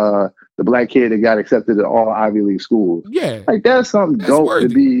that the black kid that got accepted to all Ivy League schools. Yeah. Like that's something dope worthy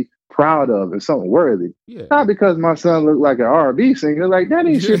to be proud of and something worthy. Yeah. Not because my son looked like an R&B singer. Like that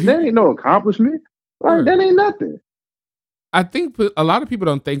ain't shit. That ain't no accomplishment. Like that ain't nothing. I think a lot of people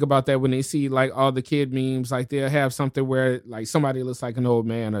don't think about that when they see like all the kid memes. Like they'll have something where like somebody looks like an old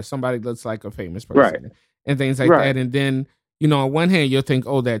man or somebody looks like a famous person and things like that. And then, you know, on one hand you'll think,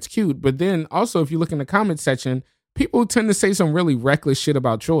 oh, that's cute. But then also if you look in the comment section, people tend to say some really reckless shit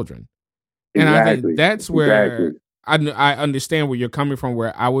about children. And I think that's where I understand where you're coming from,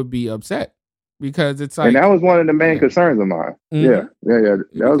 where I would be upset because it's like, and that was one of the main concerns of mine. Yeah. That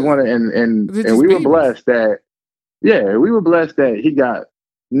was one of, and we were blessed that, we were blessed that he got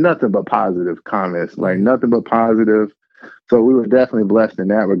nothing but positive comments, like nothing but positive. So we were definitely blessed in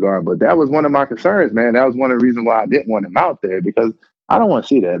that regard. But that was one of my concerns, man. That was one of the reasons why I didn't want him out there because I don't want to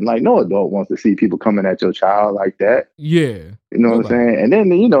see that. And like no adult wants to see people coming at your child like that. Yeah. You know what I'm saying? And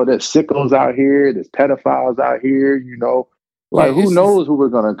then, you know, there's sickos out here, there's pedophiles out here, you know. Like who knows who we're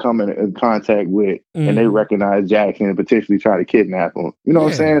gonna come in contact with and they recognize Jackson and potentially try to kidnap him. You know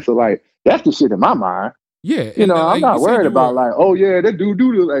what I'm saying? So like that's the shit in my mind. Yeah. You know, I'm not worried about like, oh yeah, that dude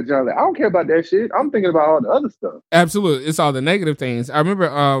do like John. I don't care about that shit. I'm thinking about all the other stuff. Absolutely. It's all the negative things. I remember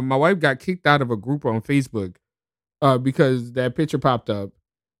my wife got kicked out of a group on Facebook because that picture popped up.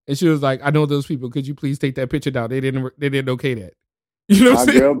 And she was like, I know those people. Could you please take that picture down? They didn't okay that. You know what I'm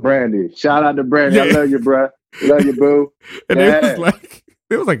saying? Girl Brandy. Shout out to Brandy. I love you, bro. Love you, boo. And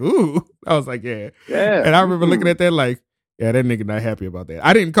it was like, ooh. I was like, yeah. And I remember looking at that like, yeah, that nigga not happy about that.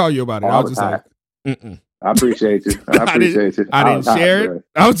 I didn't call you about it. I was just like, I appreciate you. I didn't share it.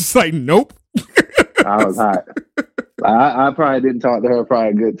 I was just like, nope. I was hot. I probably didn't talk to her probably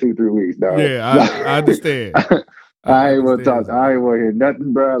a good 2-3 weeks, dog. Yeah, I understand. I ain't want to talk. I ain't want to hear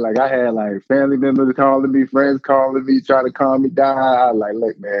nothing, bro. Like I had like family members calling me, friends calling me, trying to calm me down. I was like,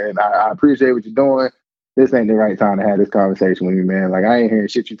 look, man, I appreciate what you're doing. This ain't the right time to have this conversation with you, man. Like I ain't hearing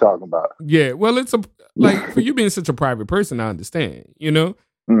shit you talking about. Yeah, well, it's for you being such a private person, I understand. You know,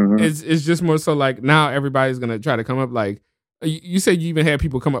 it's just more so like now everybody's gonna try to come up. Like you said, you even had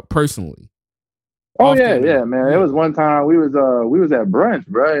people come up personally. Oh yeah, man. It was one time we was at brunch,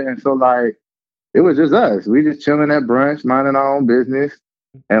 bro, and so like. It was just us. We just chilling at brunch, minding our own business.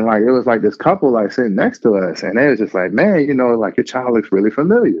 And like, it was like this couple like sitting next to us. And they was just like, man, you know, like your child looks really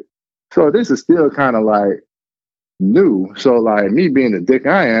familiar. So this is still kind of like new. So like me being the dick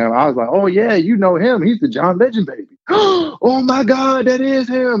I am, I was like, oh yeah, you know him. He's the John Legend baby. Oh my God, that is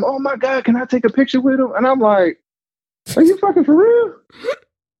him. Oh my God, can I take a picture with him? And I'm like, are you fucking for real?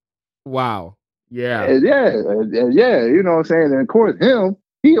 Wow. Yeah. Yeah. You know what I'm saying? And of course him,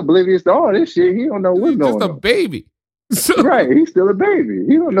 he oblivious to all this shit. He don't know what's going on. Just a baby. Right. He's still a baby.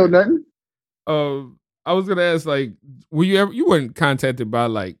 He don't know nothing. I was gonna ask, like, you weren't contacted by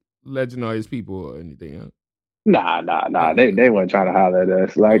like Legend or his people or anything, huh? Nah. They weren't trying to holler at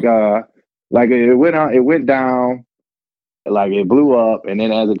us. Like it went down, like it blew up, and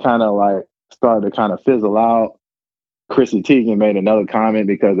then as it kind of like started to kind of fizzle out, Chrissy Teigen made another comment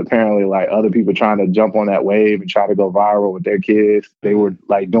because apparently like other people trying to jump on that wave and try to go viral with their kids, they were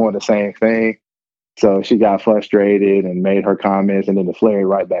like doing the same thing. So she got frustrated and made her comments, and then it flared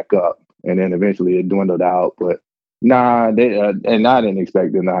right back up. And then eventually it dwindled out. But nah, they and I didn't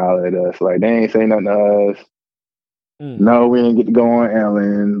expect them to holler at us. Like they ain't say nothing to us. No, we didn't get to go on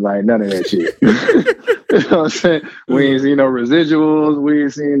Ellen. Like none of that shit. You know what I'm saying? We ain't seen no residuals. We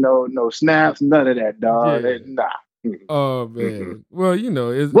ain't seen no snaps. None of that, dog. Nah. Oh man. Well, you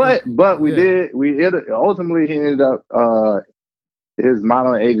know, but we did. Ultimately he ended up his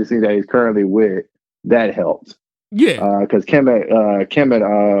modeling agency that he's currently with. That helped. Yeah. Because Kim had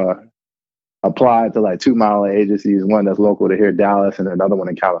applied to like 2 modeling agencies, one that's local to here, Dallas, and another one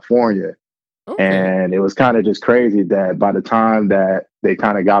in California. Okay. And it was kind of just crazy that by the time that they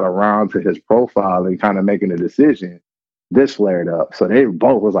kind of got around to his profile and kind of making a decision, this flared up. So they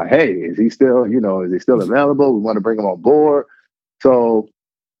both was like, hey, is he still available? We want to bring him on board. So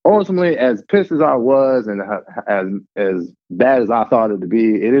ultimately, as pissed as I was and as bad as I thought it to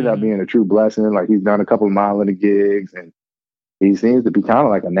be, it ended up being a true blessing. Like, he's done a couple of modeling gigs, and he seems to be kind of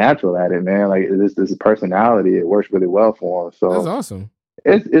like a natural at it, man. Like, this personality, it works really well for him. So that's awesome.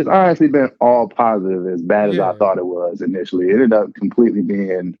 It's honestly been all positive, as bad as I Yeah. thought it was initially. It ended up completely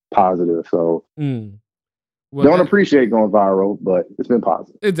being positive. So Well, don't appreciate going viral, but it's been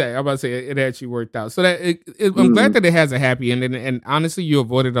positive. Exactly. I'm about to say it actually worked out. So that I'm glad that it has a happy ending, and honestly, you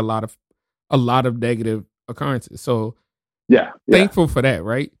avoided a lot of negative occurrences. So Yeah. thankful for that,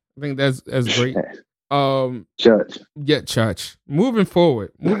 right? I think that's great. Church. Yeah, church. Moving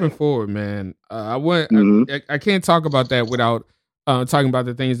forward, man. I can't talk about that without talking about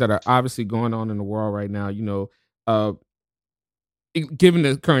the things that are obviously going on in the world right now. You know, given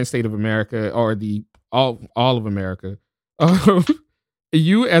the current state of America, or the all of America,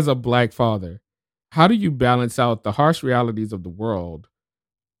 you as a Black father, how do you balance out the harsh realities of the world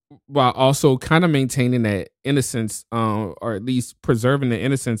while also kind of maintaining that innocence, or at least preserving the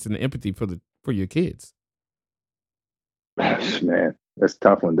innocence and the empathy for your kids? Man, that's a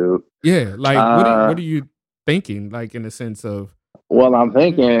tough one, dude. Yeah, like what are you thinking? Like, in the sense of, well, I'm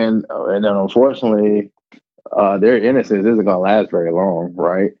thinking, and then unfortunately, their innocence isn't going to last very long,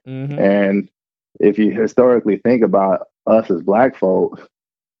 right? And if you historically think about us as Black folks,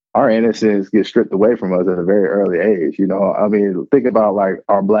 our innocence gets stripped away from us at a very early age. You know, I mean, think about like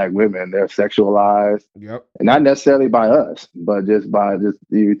our Black women; they're sexualized, and not necessarily by us, but just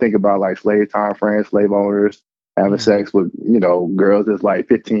you think about like slave time frames, slave owners having sex with, you know, girls that's like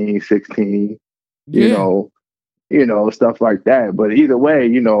 15, 16, you know, stuff like that. But either way,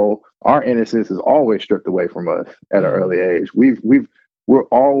 you know, our innocence is always stripped away from us at an early age. We're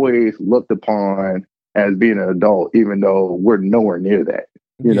always looked upon as being an adult, even though we're nowhere near that,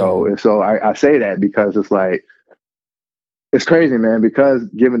 you know. And so I say that because it's like, it's crazy, man, because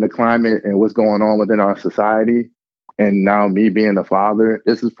given the climate and what's going on within our society, and now me being a father,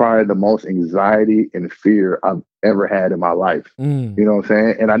 this is probably the most anxiety and fear I've ever had in my life. You know what I'm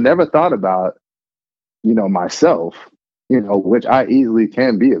saying? And I never thought about, you know, myself, you know, which I easily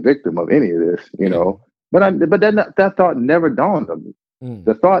can be a victim of any of this, you know. But that thought never dawned on me.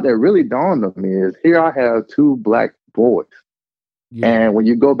 The thought that really dawned on me is, here I have 2 Black boys. And when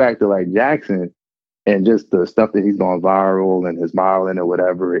you go back to like Jackson and just the stuff that he's gone viral and his modeling or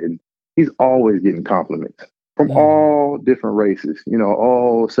whatever, and he's always getting compliments from all different races. You know,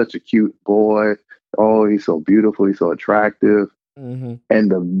 oh, such a cute boy. Oh, he's so beautiful. He's so attractive. And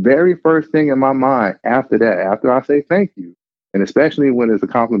the very first thing in my mind after that, after I say thank you, and especially when it's a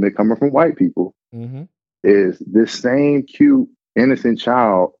compliment coming from white people, is this same cute, innocent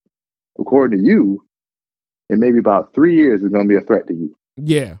child, according to you, in maybe about 3 years is going to be a threat to you.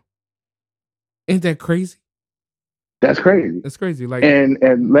 Yeah. Ain't that crazy? That's crazy. That's crazy. Like,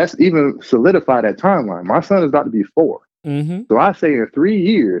 and let's even solidify that timeline. My son is about to be 4. So I say in 3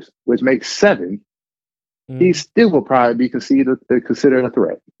 years, which makes 7, he still will probably be considered a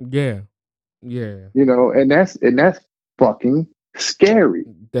threat. Yeah. You know, and that's fucking scary.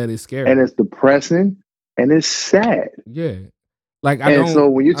 That is scary. And it's depressing and it's sad. Yeah. Like, so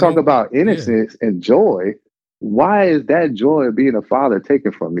when you talk about innocence and joy, why is that joy of being a father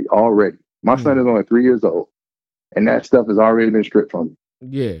taken from me already? My son is only 3 years old, and that stuff has already been stripped from me.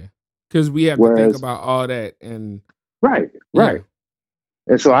 Yeah. Because we have to think about all that. And right.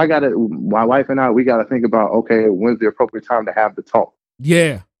 And so my wife and I, we got to think about, okay, when's the appropriate time to have the talk?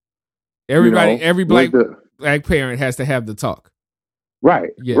 Yeah. Everybody, every Black parent has to have the talk. Right.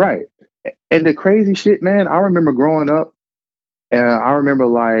 And the crazy shit, man, I remember growing up, and I remember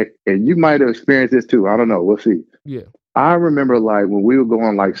like, and you might have experienced this too. I don't know. We'll see. Yeah. I remember like when we would go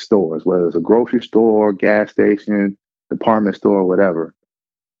on like stores, whether it's a grocery store, gas station, department store, whatever.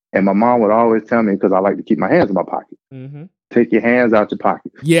 And my mom would always tell me, because I like to keep my hands in my pocket, take your hands out your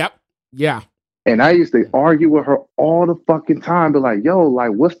pockets. Yep. Yeah. And I used to argue with her all the fucking time, but like, yo,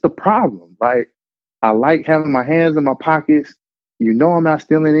 like, what's the problem? Like, I like having my hands in my pockets. You know, I'm not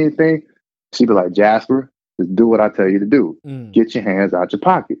stealing anything. She'd be like, Jasper, just do what I tell you to do. Get your hands out your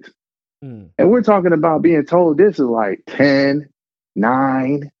pockets. And we're talking about being told this is like 10,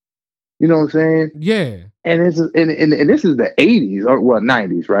 9. You know what I'm saying? Yeah. And this is the 80s, or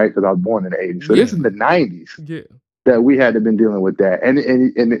 90s, right? Because I was born in the 80s. So this is the 90s that we had to been dealing with that.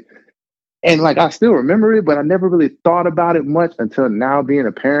 And And like I still remember it, but I never really thought about it much until now being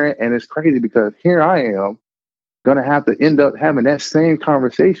a parent. And it's crazy because here I am gonna have to end up having that same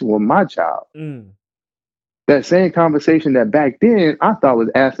conversation with my child. Mm. That same conversation that back then I thought was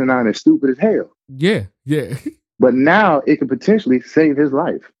asinine and stupid as hell. Yeah, yeah. But now it could potentially save his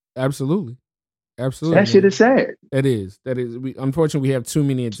life. Absolutely. Absolutely. That shit is sad. That is. Unfortunately, we have too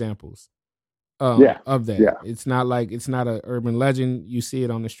many examples of that. Yeah. It's not like it's not an urban legend. You see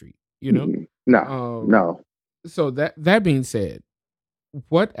it on the street, you know? No. So that being said,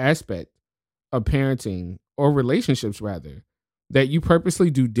 what aspect of parenting or relationships rather that you purposely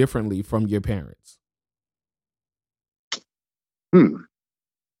do differently from your parents?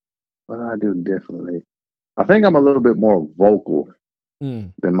 What do I do differently? I think I'm a little bit more vocal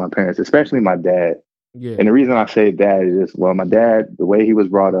than my parents, especially my dad. Yeah. And the reason I say that is just, well, my dad, the way he was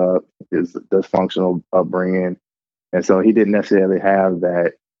brought up is dysfunctional upbringing. And so he didn't necessarily have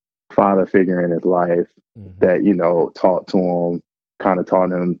that father figure in his life that, you know, taught to him, kind of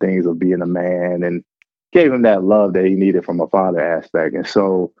taught him things of being a man and gave him that love that he needed from a father aspect. And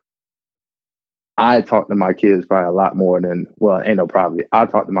so I talk to my kids probably a lot more than, well, ain't no probably. I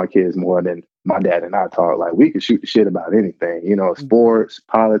talk to my kids more than my dad and I talk. Like, we could shoot the shit about anything, you know, sports,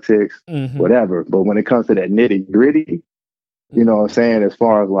 politics, whatever. But when it comes to that nitty gritty, you know what I'm saying, as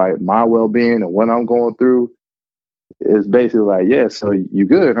far as like my well-being and what I'm going through, it's basically like, yeah, so you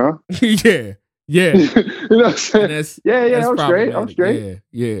good, huh? Yeah. You know what I'm saying? Yeah, I'm straight.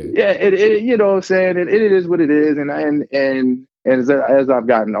 Yeah, it you know what I'm saying? It is what it is. And as I've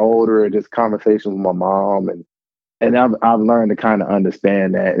gotten older, just conversations with my mom and I've learned to kind of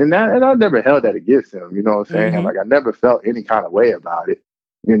understand that. And I've never held that against him, you know what I'm saying? Like I never felt any kind of way about it,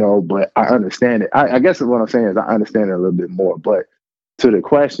 you know, but I understand it. I guess what I'm saying is I understand it a little bit more. But to the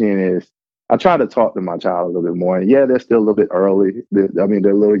question is, I try to talk to my child a little bit more. And yeah, they're still a little bit early. They're a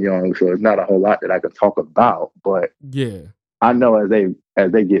little young, so it's not a whole lot that I can talk about. But yeah, I know as they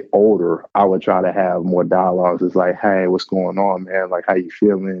get older, I would try to have more dialogues. It's like, hey, what's going on, man? Like, how you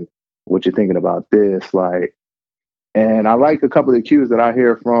feeling? What you thinking about this? Like, and I like a couple of cues that I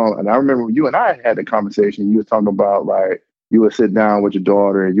hear from. And I remember you and I had the conversation. You were talking about like you would sit down with your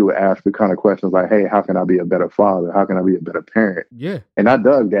daughter and you would ask the kind of questions like, hey, how can I be a better father? How can I be a better parent? Yeah. And I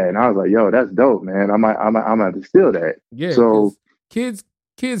dug that. And I was like, yo, that's dope, man. I might have to steal that. Yeah. So kids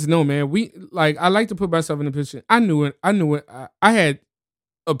know, man. We like, I like to put myself in a position. I knew it. I had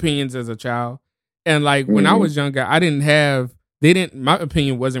opinions as a child. And like when I was younger, my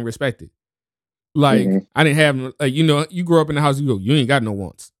opinion wasn't respected. Like I didn't have, like, you know, you grow up in the house, you ain't got no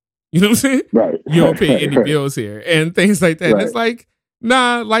wants. You know what I'm saying? Right. You don't pay any bills here and things like that. Right. And it's like,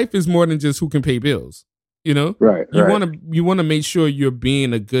 nah, life is more than just who can pay bills. You know? Right. You want to make sure you're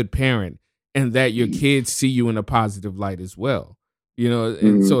being a good parent and that your kids see you in a positive light as well. You know,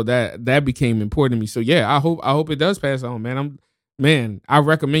 and so that became important to me. So yeah, I hope it does pass on, man. I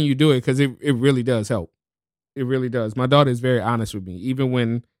recommend you do it because it really does help. It really does. My daughter is very honest with me, even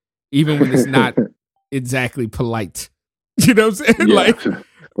when it's not exactly polite. You know what I'm saying? Yeah. Like,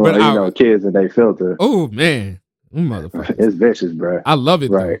 well, you know, kids and they filter. Oh man, motherfucker, it's vicious, bro. I love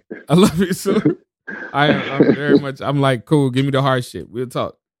it. Right. Though. I love it. So I'm very much. I'm like, cool. Give me the hard shit. We'll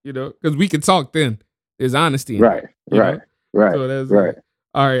talk. You know, because we can talk. Then there's honesty. Right. Right. So that's right.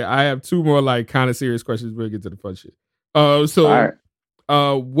 All right. I have two more like kind of serious questions. We'll get to the fun shit.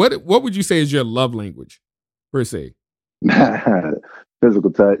 What would you say is your love language, per se?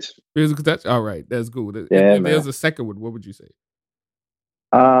 Physical touch. Physical touch. All right, that's good. If there's a second one, what would you say?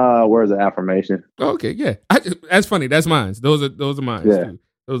 Words of affirmation. Okay, yeah. That's funny. That's mine. Those are mine too.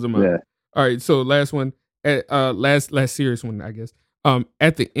 Those are mine. Yeah. All right. So last one. Last serious one, I guess.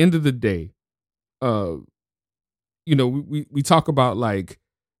 At the end of the day, you know, we talk about like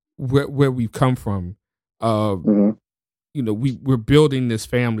where we've come from. You know, we're building this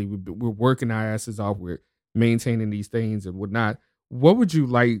family. We're working our asses off. We're maintaining these things and whatnot. What would you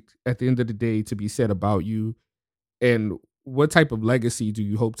like at the end of the day to be said about you, and what type of legacy do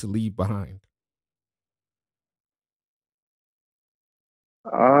you hope to leave behind?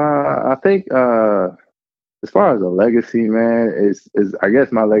 I think as far as a legacy, man, is I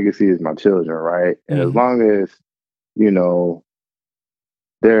guess my legacy is my children, right? And as long as, you know,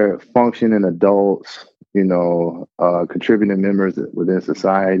 they're functioning adults, you know, contributing members within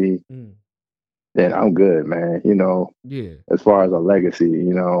society, then I'm good, man. You know, as far as a legacy,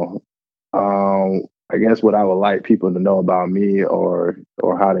 you know, I guess what I would like people to know about me or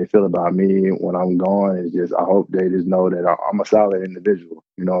how they feel about me when I'm gone is just, I hope they just know that I'm a solid individual.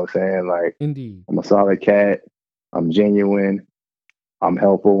 You know what I'm saying? Like, indeed, I'm a solid cat. I'm genuine. I'm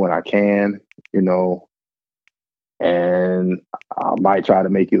helpful when I can, you know, and I might try to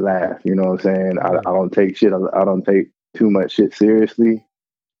make you laugh. You know what I'm saying? I don't take shit. I don't take too much shit seriously,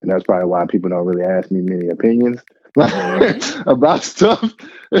 and that's probably why people don't really ask me many opinions about stuff.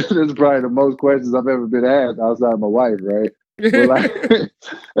 This is probably the most questions I've ever been asked outside my wife, right?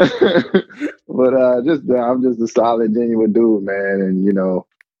 But I'm just a solid, genuine dude, man. And you know,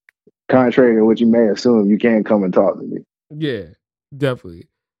 contrary to what you may assume, you can come and talk to me. Yeah, definitely.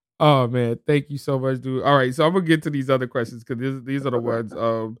 Oh man, thank you so much, dude. All right, so I'm gonna get to these other questions because these are the ones.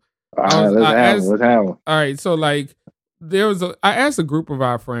 All right, let's have them. All right, so like I asked a group of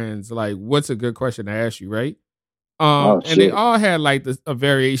our friends like, what's a good question to ask you, right? And they all had like a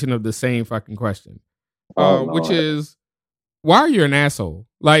variation of the same fucking question, which is, why are you an asshole?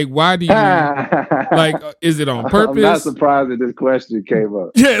 Like, why do you like? Is it on purpose? I'm not surprised that this question came up.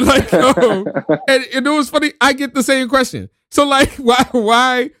 Yeah, like, and it was funny. I get the same question. So, like,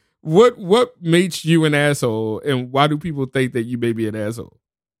 why? What makes you an asshole, and why do people think that you may be an asshole?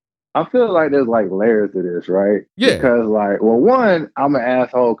 I feel like there's like layers to this, right? Yeah. Because like, well, one, I'm an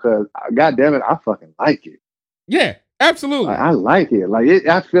asshole because, God damn it, I fucking like it. Yeah, absolutely. Like, I like it. Like,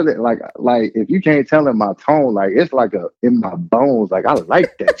 I feel it. Like if you can't tell in my tone, like it's like in my bones. Like I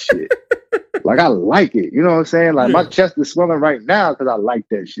like that shit. Like I like it. You know what I'm saying? Like my chest is swelling right now because I like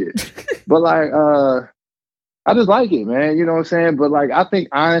that shit. But like, I just like it, man. You know what I'm saying? But like, I think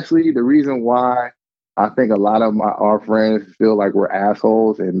honestly, the reason why I think a lot of our friends feel like we're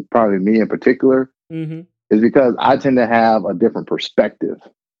assholes, and probably me in particular, is because I tend to have a different perspective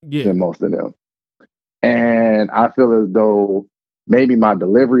than most of them. And I feel as though maybe my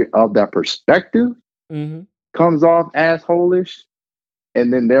delivery of that perspective comes off assholish.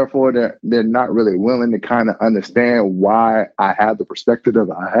 And then therefore they're not really willing to kind of understand why I have the perspective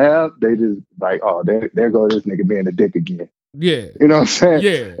that I have. They just like, oh, there goes this nigga being a dick again. Yeah. You know what I'm saying?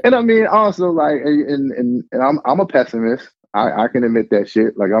 Yeah. And I mean, also like, and I'm a pessimist. I can admit that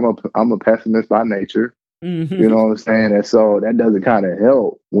shit. Like I'm a pessimist by nature. You know what I'm saying? And so that doesn't kind of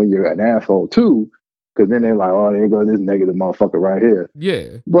help when you're an asshole too. Cause then they're like, oh, there goes this negative motherfucker right here.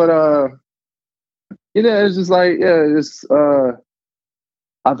 Yeah. But it's just like,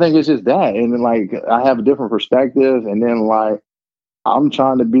 I think it's just that. And then like I have a different perspective, and then like I'm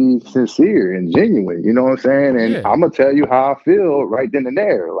trying to be sincere and genuine, you know what I'm saying? And I'm gonna tell you how I feel right then and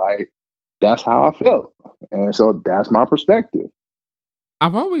there. Like that's how I felt. And so that's my perspective.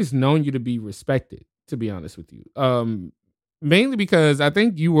 I've always known you to be respected, to be honest with you. Mainly because I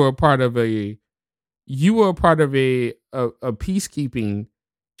think you were a part of a peacekeeping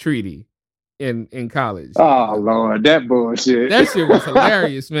treaty in college. Oh Lord, that bullshit. That shit was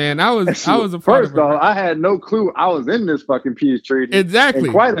hilarious, man. I was a part First off, I had no clue I was in this fucking peace treaty. Exactly.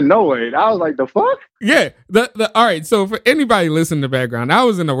 And quite annoyed. I was like, the fuck? Yeah. All right. So for anybody listening in the background, I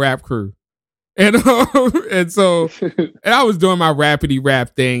was in a rap crew, and so I was doing my rappity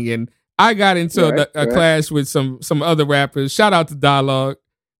rap thing, and I got into a clash with some other rappers. Shout out to Dialogue,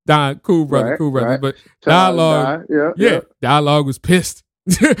 cool brother. But Dialogue, Dialogue was pissed.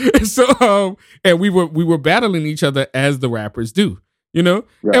 So and we were battling each other as the rappers do, you know.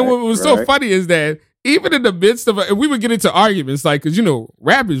 And what was so funny is that even in the midst of and we would get into arguments, like, because you know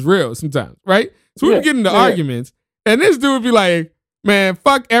rap is real sometimes, right? So we would get into arguments, and this dude would be like, man,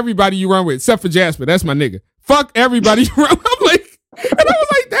 fuck everybody you run with except for Jasper, that's my nigga. Fuck everybody you run with. I'm like, and I was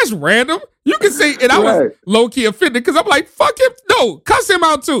like, that's random. You can say, and I was low key offended because I'm like, fuck him, no, cuss him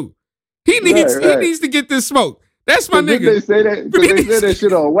out too. He needs to get this smoke. That's my nigga. They say that because they said that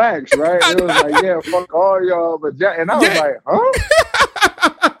shit on wax, right? It was like, yeah, fuck all y'all, but and I was like, huh?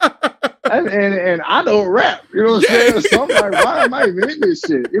 and I don't rap, you know what I'm saying? So I'm like, why am I even in this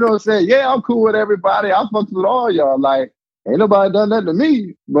shit? You know what I'm saying? Yeah, I'm cool with everybody. I fucks with all y'all. Like, ain't nobody done that to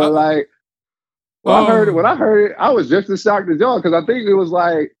me. But like, when I heard it, I was just as shocked as y'all because I think it was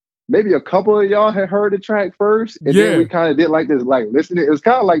like maybe a couple of y'all had heard the track first, and then we kind of did like this, like listening. It was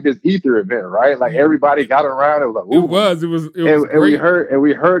kind of like this ether event, right? Like everybody got around. It was like, ooh. And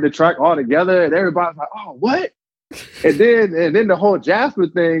we heard the track all together, and everybody's like, oh, what? and then the whole Jasper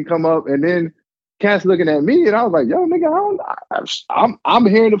thing come up, and then Cass looking at me, and I was like, yo, nigga, I'm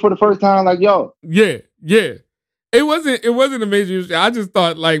hearing it for the first time. Like, yo, yeah. It wasn't a major issue. I just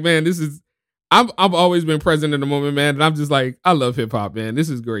thought, like, man, this is. I've always been present in the moment, man, and I'm just like, I love hip hop, man. This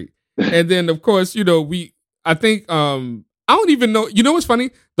is great. And then, of course, you know, I think, I don't even know. You know what's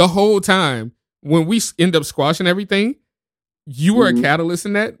funny? The whole time when we end up squashing everything, you were a catalyst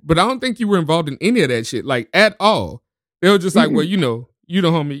in that, but I don't think you were involved in any of that shit, like, at all. They were just like, well, you know, you the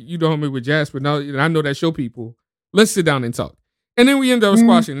homie with Jasper. Now, I know that's your people. Let's sit down and talk. And then we ended up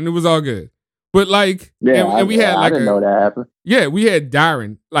squashing, and it was all good. But like, and we had like I didn't know that happened. Yeah, we had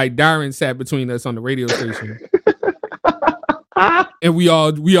Darren. Like Darren sat between us on the radio station, and we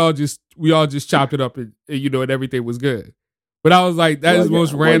all just chopped it up, and and everything was good. But I was like, that is the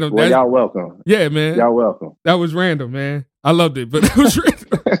most random. Well, y'all welcome. Yeah, man. Y'all welcome. That was random, man. I loved it, but it was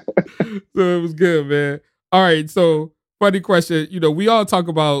random. So it was good, man. All right, so funny question. We all talk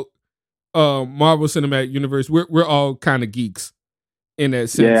about Marvel Cinematic Universe. We're all kind of geeks in that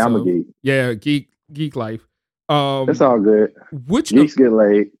sense. Yeah, I'm a geek. Yeah, geek life. It's all good. Geeks get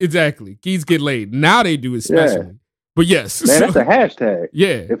laid. Exactly. Geeks get laid. Now they do, especially. Yeah. But yes. Man, that's a hashtag.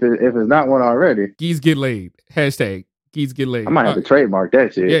 Yeah. If it's not one already. Geeks get laid. Hashtag geeks get laid. I might have to trademark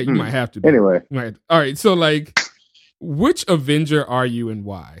that shit. Yeah, you might have to. Anyway. All right. So, which Avenger are you and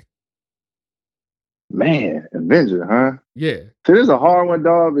why? Man, Avenger, huh? Yeah. So this is a hard one,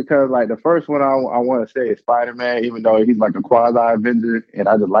 dog, because the first one I want to say is Spider-Man, even though he's like a quasi-Avenger, and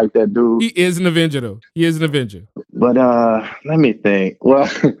I just like that dude. He is an Avenger, though. He is an Avenger. But let me think. Well,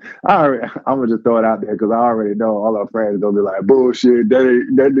 I'm gonna just throw it out there because I already know all our friends gonna be like, bullshit. That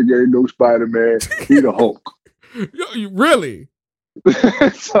nigga ain't no Spider-Man. He the Hulk. Really?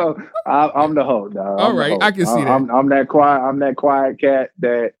 So I'm the Hulk, dog. All right, I can see that. I'm that quiet. I'm that quiet cat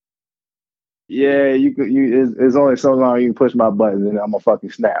that. Yeah, it's only so long you can push my buttons and I'm gonna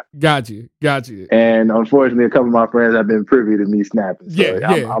fucking snap. Got you. And unfortunately, a couple of my friends have been privy to me snapping. So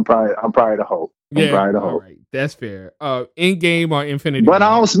yeah. I'm probably the Hulk. All right, that's fair. Endgame or Infinity? But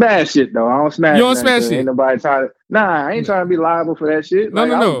I don't smash it though. I don't smash. You don't smash it. Ain't nobody trying to. Nah, I ain't trying to be liable for that shit. No.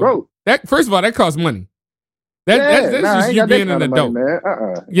 I'm broke. That first of all, that costs money. That's just you being an adult, man.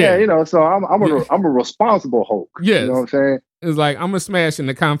 Yeah, so I'm a responsible Hulk. Yeah, you know what I'm saying? It's like I'm gonna smash in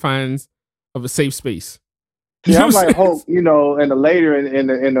the confines of a safe space. Yeah, I'm like Hulk, in the later in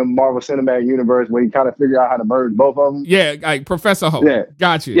the Marvel Cinematic Universe where he kind of figure out how to merge both of them. Yeah, like Professor Hulk. Yeah,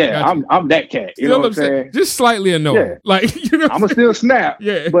 got you. I'm that cat. You know what I'm saying? Just slightly annoyed. Yeah. I'm gonna still snap.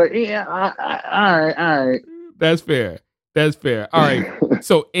 Yeah, but yeah, all right. That's fair. All right.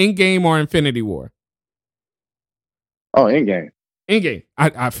 So, Endgame or Infinity War? Oh, Endgame.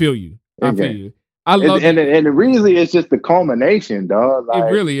 I feel you. I feel you. I love it. And the reason it's just the culmination, dog. It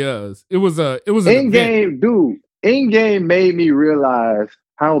really is. It was an Endgame, dude. Endgame made me realize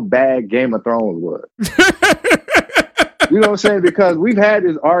how bad Game of Thrones was. You know what I'm saying? Because we've had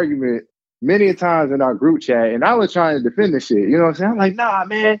this argument many times in our group chat, and I was trying to defend this shit. You know what I'm saying? I'm like, nah,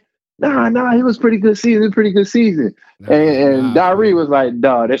 man. Nah, it was pretty good season. And Diary was like,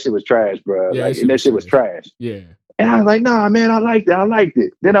 dog, that shit was trash, bro. Yeah, that shit was trash. Yeah. And I was like, nah, man, I liked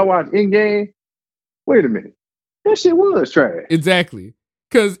it. Then I watched Endgame. Wait a minute. That shit was trash. Exactly.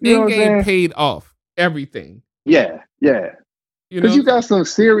 Because Endgame paid off everything. Yeah. Because you got some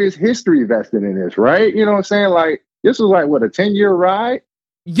serious history vested in this, right? You know what I'm saying? This was what, a 10-year ride?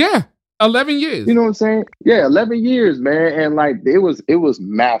 Yeah. 11 years. You know what I'm saying? Yeah, 11 years, man. And it was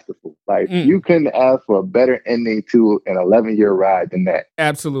masterful. You couldn't ask for a better ending to an 11-year ride than that.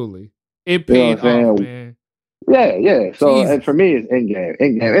 Absolutely. It paid off, man. Yeah. So, and for me, it's Endgame.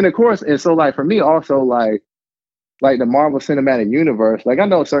 And of course, and so for me also, the Marvel Cinematic Universe, I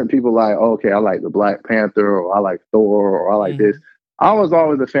know certain people okay, I like the Black Panther, or I like Thor, or I like this. I was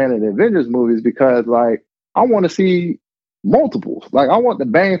always a fan of the Avengers movies because I want to see multiples. I want the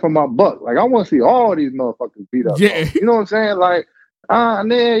bang for my buck. I want to see all these motherfuckers beat up. Yeah. You know what I'm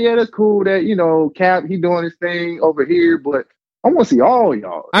saying? Yeah, that's cool that, Cap, he doing his thing over here, but I want to see all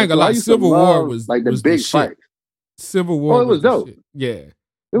y'all. I ain't gonna lie, Civil War was the big fight. Civil War was dope. Shit. Yeah.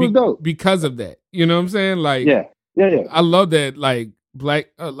 It was dope. Because of that. You know what I'm saying? Yeah. I love that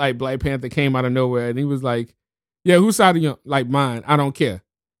Black Panther came out of nowhere and he was like, yeah, whose side of you? Mine. I don't care.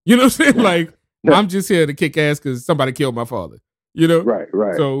 You know what I'm saying? I'm just here to kick ass because somebody killed my father. You know? Right.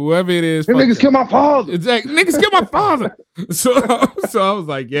 So whoever it is. Them niggas kill my father. Exactly. Niggas kill my father. So I was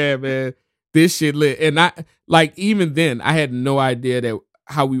like, yeah, man, this shit lit. And I even then I had no idea that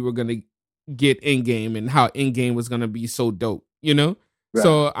how we were gonna get Endgame and how Endgame was gonna be so dope, you know? Right.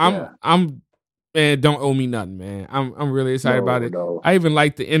 So I'm man, don't owe me nothing, man. I'm really excited about it. No. I even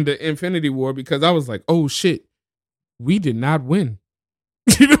like the end of Infinity War because I was like, oh shit, we did not win.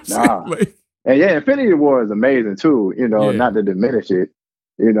 You know what I'm saying? And yeah, Infinity War is amazing too, not to diminish it,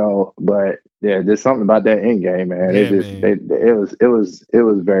 but yeah, there's something about that Endgame, man. It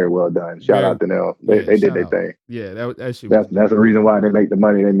was very well done. Shout out to them. They did their thing. Yeah, that's the reason why they make the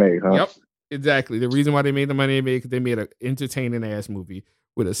money they made, huh? Yep. Exactly. The reason why they made the money they made because they made an entertaining ass movie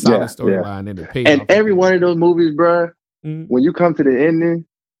with a solid storyline and it paid off. And every one of those movies, bro, when you come to the ending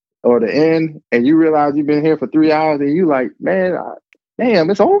or the end and you realize you've been here for 3 hours and you like, man, damn,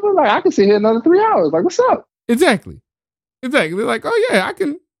 it's over. I can sit here another 3 hours. What's up? Exactly. They're like, oh yeah, I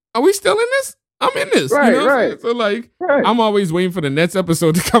can. Are we still in this? I'm in this. Right, you know right. So I'm always waiting for the next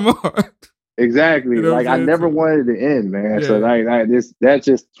episode to come on. Exactly. You know like I never wanted it to end, man. Yeah. So that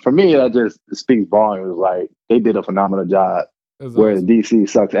just for me, that just speaks volumes. Like they did a phenomenal job. That's where awesome. DC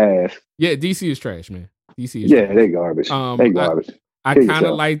sucks ass. Yeah, DC is trash, man. DC is Yeah, trash. they garbage. They garbage. I Kill kind of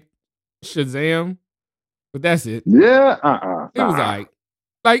yourself. like Shazam, but that's it. Yeah, It was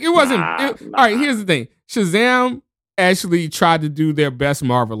like it wasn't. Nah. All right, here's the thing: Shazam actually tried to do their best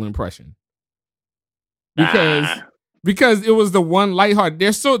Marvel impression because it was the one lighthearted.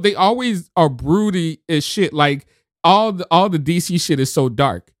 They always are broody as shit. Like all the DC shit is so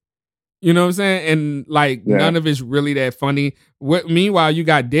dark. You know what I'm saying? And like none of it's really that funny. Meanwhile, you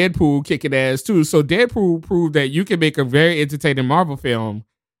got Deadpool kicking ass too. So Deadpool proved that you can make a very entertaining Marvel film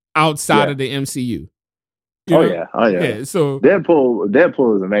outside of the MCU. Oh yeah. So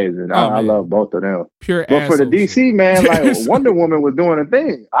Deadpool is amazing. I love both of them. Pure. But for the DC man, like Wonder Woman was doing a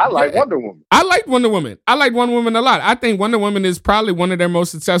thing. I like Wonder Woman. I liked Wonder Woman. I like Wonder Woman a lot. I think Wonder Woman is probably one of their most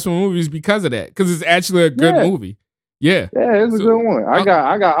successful movies because of that. Because it's actually a good movie. Yeah, it's a good one. I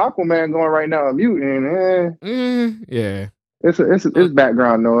got Aquaman going right now, a mutant. Yeah, it's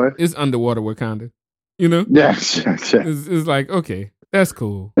background noise. It's underwater Wakanda, you know. Yeah, it's like okay, that's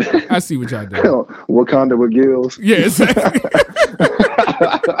cool. I see what y'all doing. Wakanda with gills. Yeah, exactly.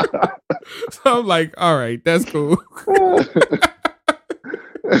 So I'm like, all right, that's cool.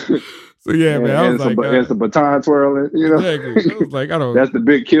 So yeah, man, I was like, it's a baton twirling, you know. Exactly. I was like, I don't. That's the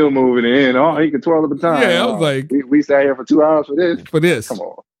big kill move in the end. Oh, he can twirl the baton. Yeah, I was like, we sat here for 2 hours for this. Come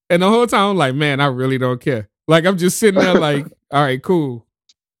on. And the whole time I'm like, man, I really don't care. Like I'm just sitting there, like, all right, cool.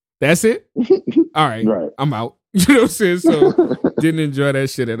 That's it. All right, I'm out. You know what I'm saying? So didn't enjoy that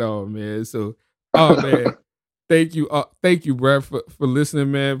shit at all, man. So, oh man, thank you, Brad, for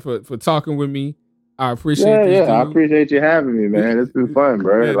listening, man, for talking with me. I appreciate it. I appreciate you having me, man. It's been fun,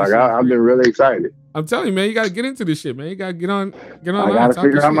 bro. Man, like I've been really excited. I'm telling you, man, you gotta get into this shit, man. You gotta get on. I gotta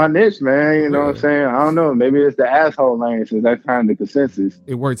figure out my niche, man. You know what I'm saying? I don't know. Maybe it's the asshole lane, since that's kind of the consensus.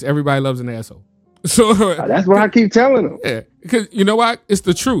 It works. Everybody loves an asshole. So that's what I keep telling them. Yeah, because you know what? It's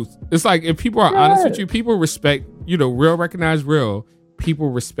the truth. It's like if people are honest with you, people respect. You know, real recognize real.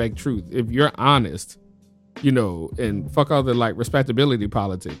 People respect truth. If you're honest, you know, and fuck all the like respectability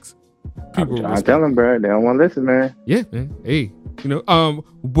politics. People I tell them, bro. They don't want to listen, man. Yeah, man. Hey, you know,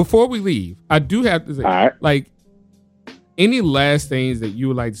 before we leave, I do have to say, like, any last things that you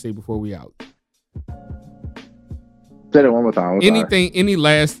would like to say before we out? Say it one more time.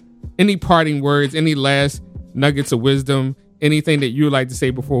 Any parting words, any last nuggets of wisdom, anything that you would like to say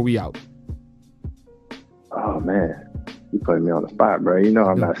before we out? Oh man, you put me on the spot, bro. You know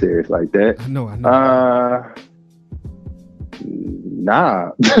I'm not serious like that. I know. Nah.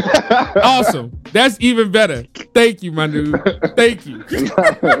 Awesome. That's even better. Thank you, my dude. Thank you.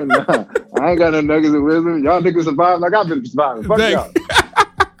 Nah. I ain't got no nuggets of wisdom. Y'all niggas survive like I've been surviving. Fuck y'all.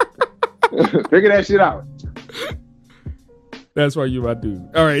 Figure that shit out. That's why you're my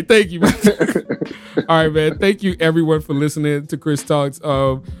dude. All right. Thank you, man. All right, man. Thank you, everyone, for listening to Chris Talks.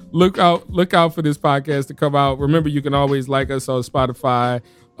 Look out for this podcast to come out. Remember, you can always like us on Spotify,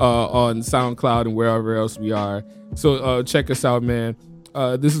 on SoundCloud, and wherever else we are. So check us out, man.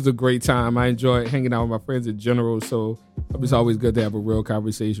 This is a great time. I enjoy hanging out with my friends in general. So it's always good to have a real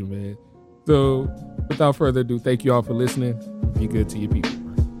conversation, man. So without further ado, thank you all for listening. Be good to your people.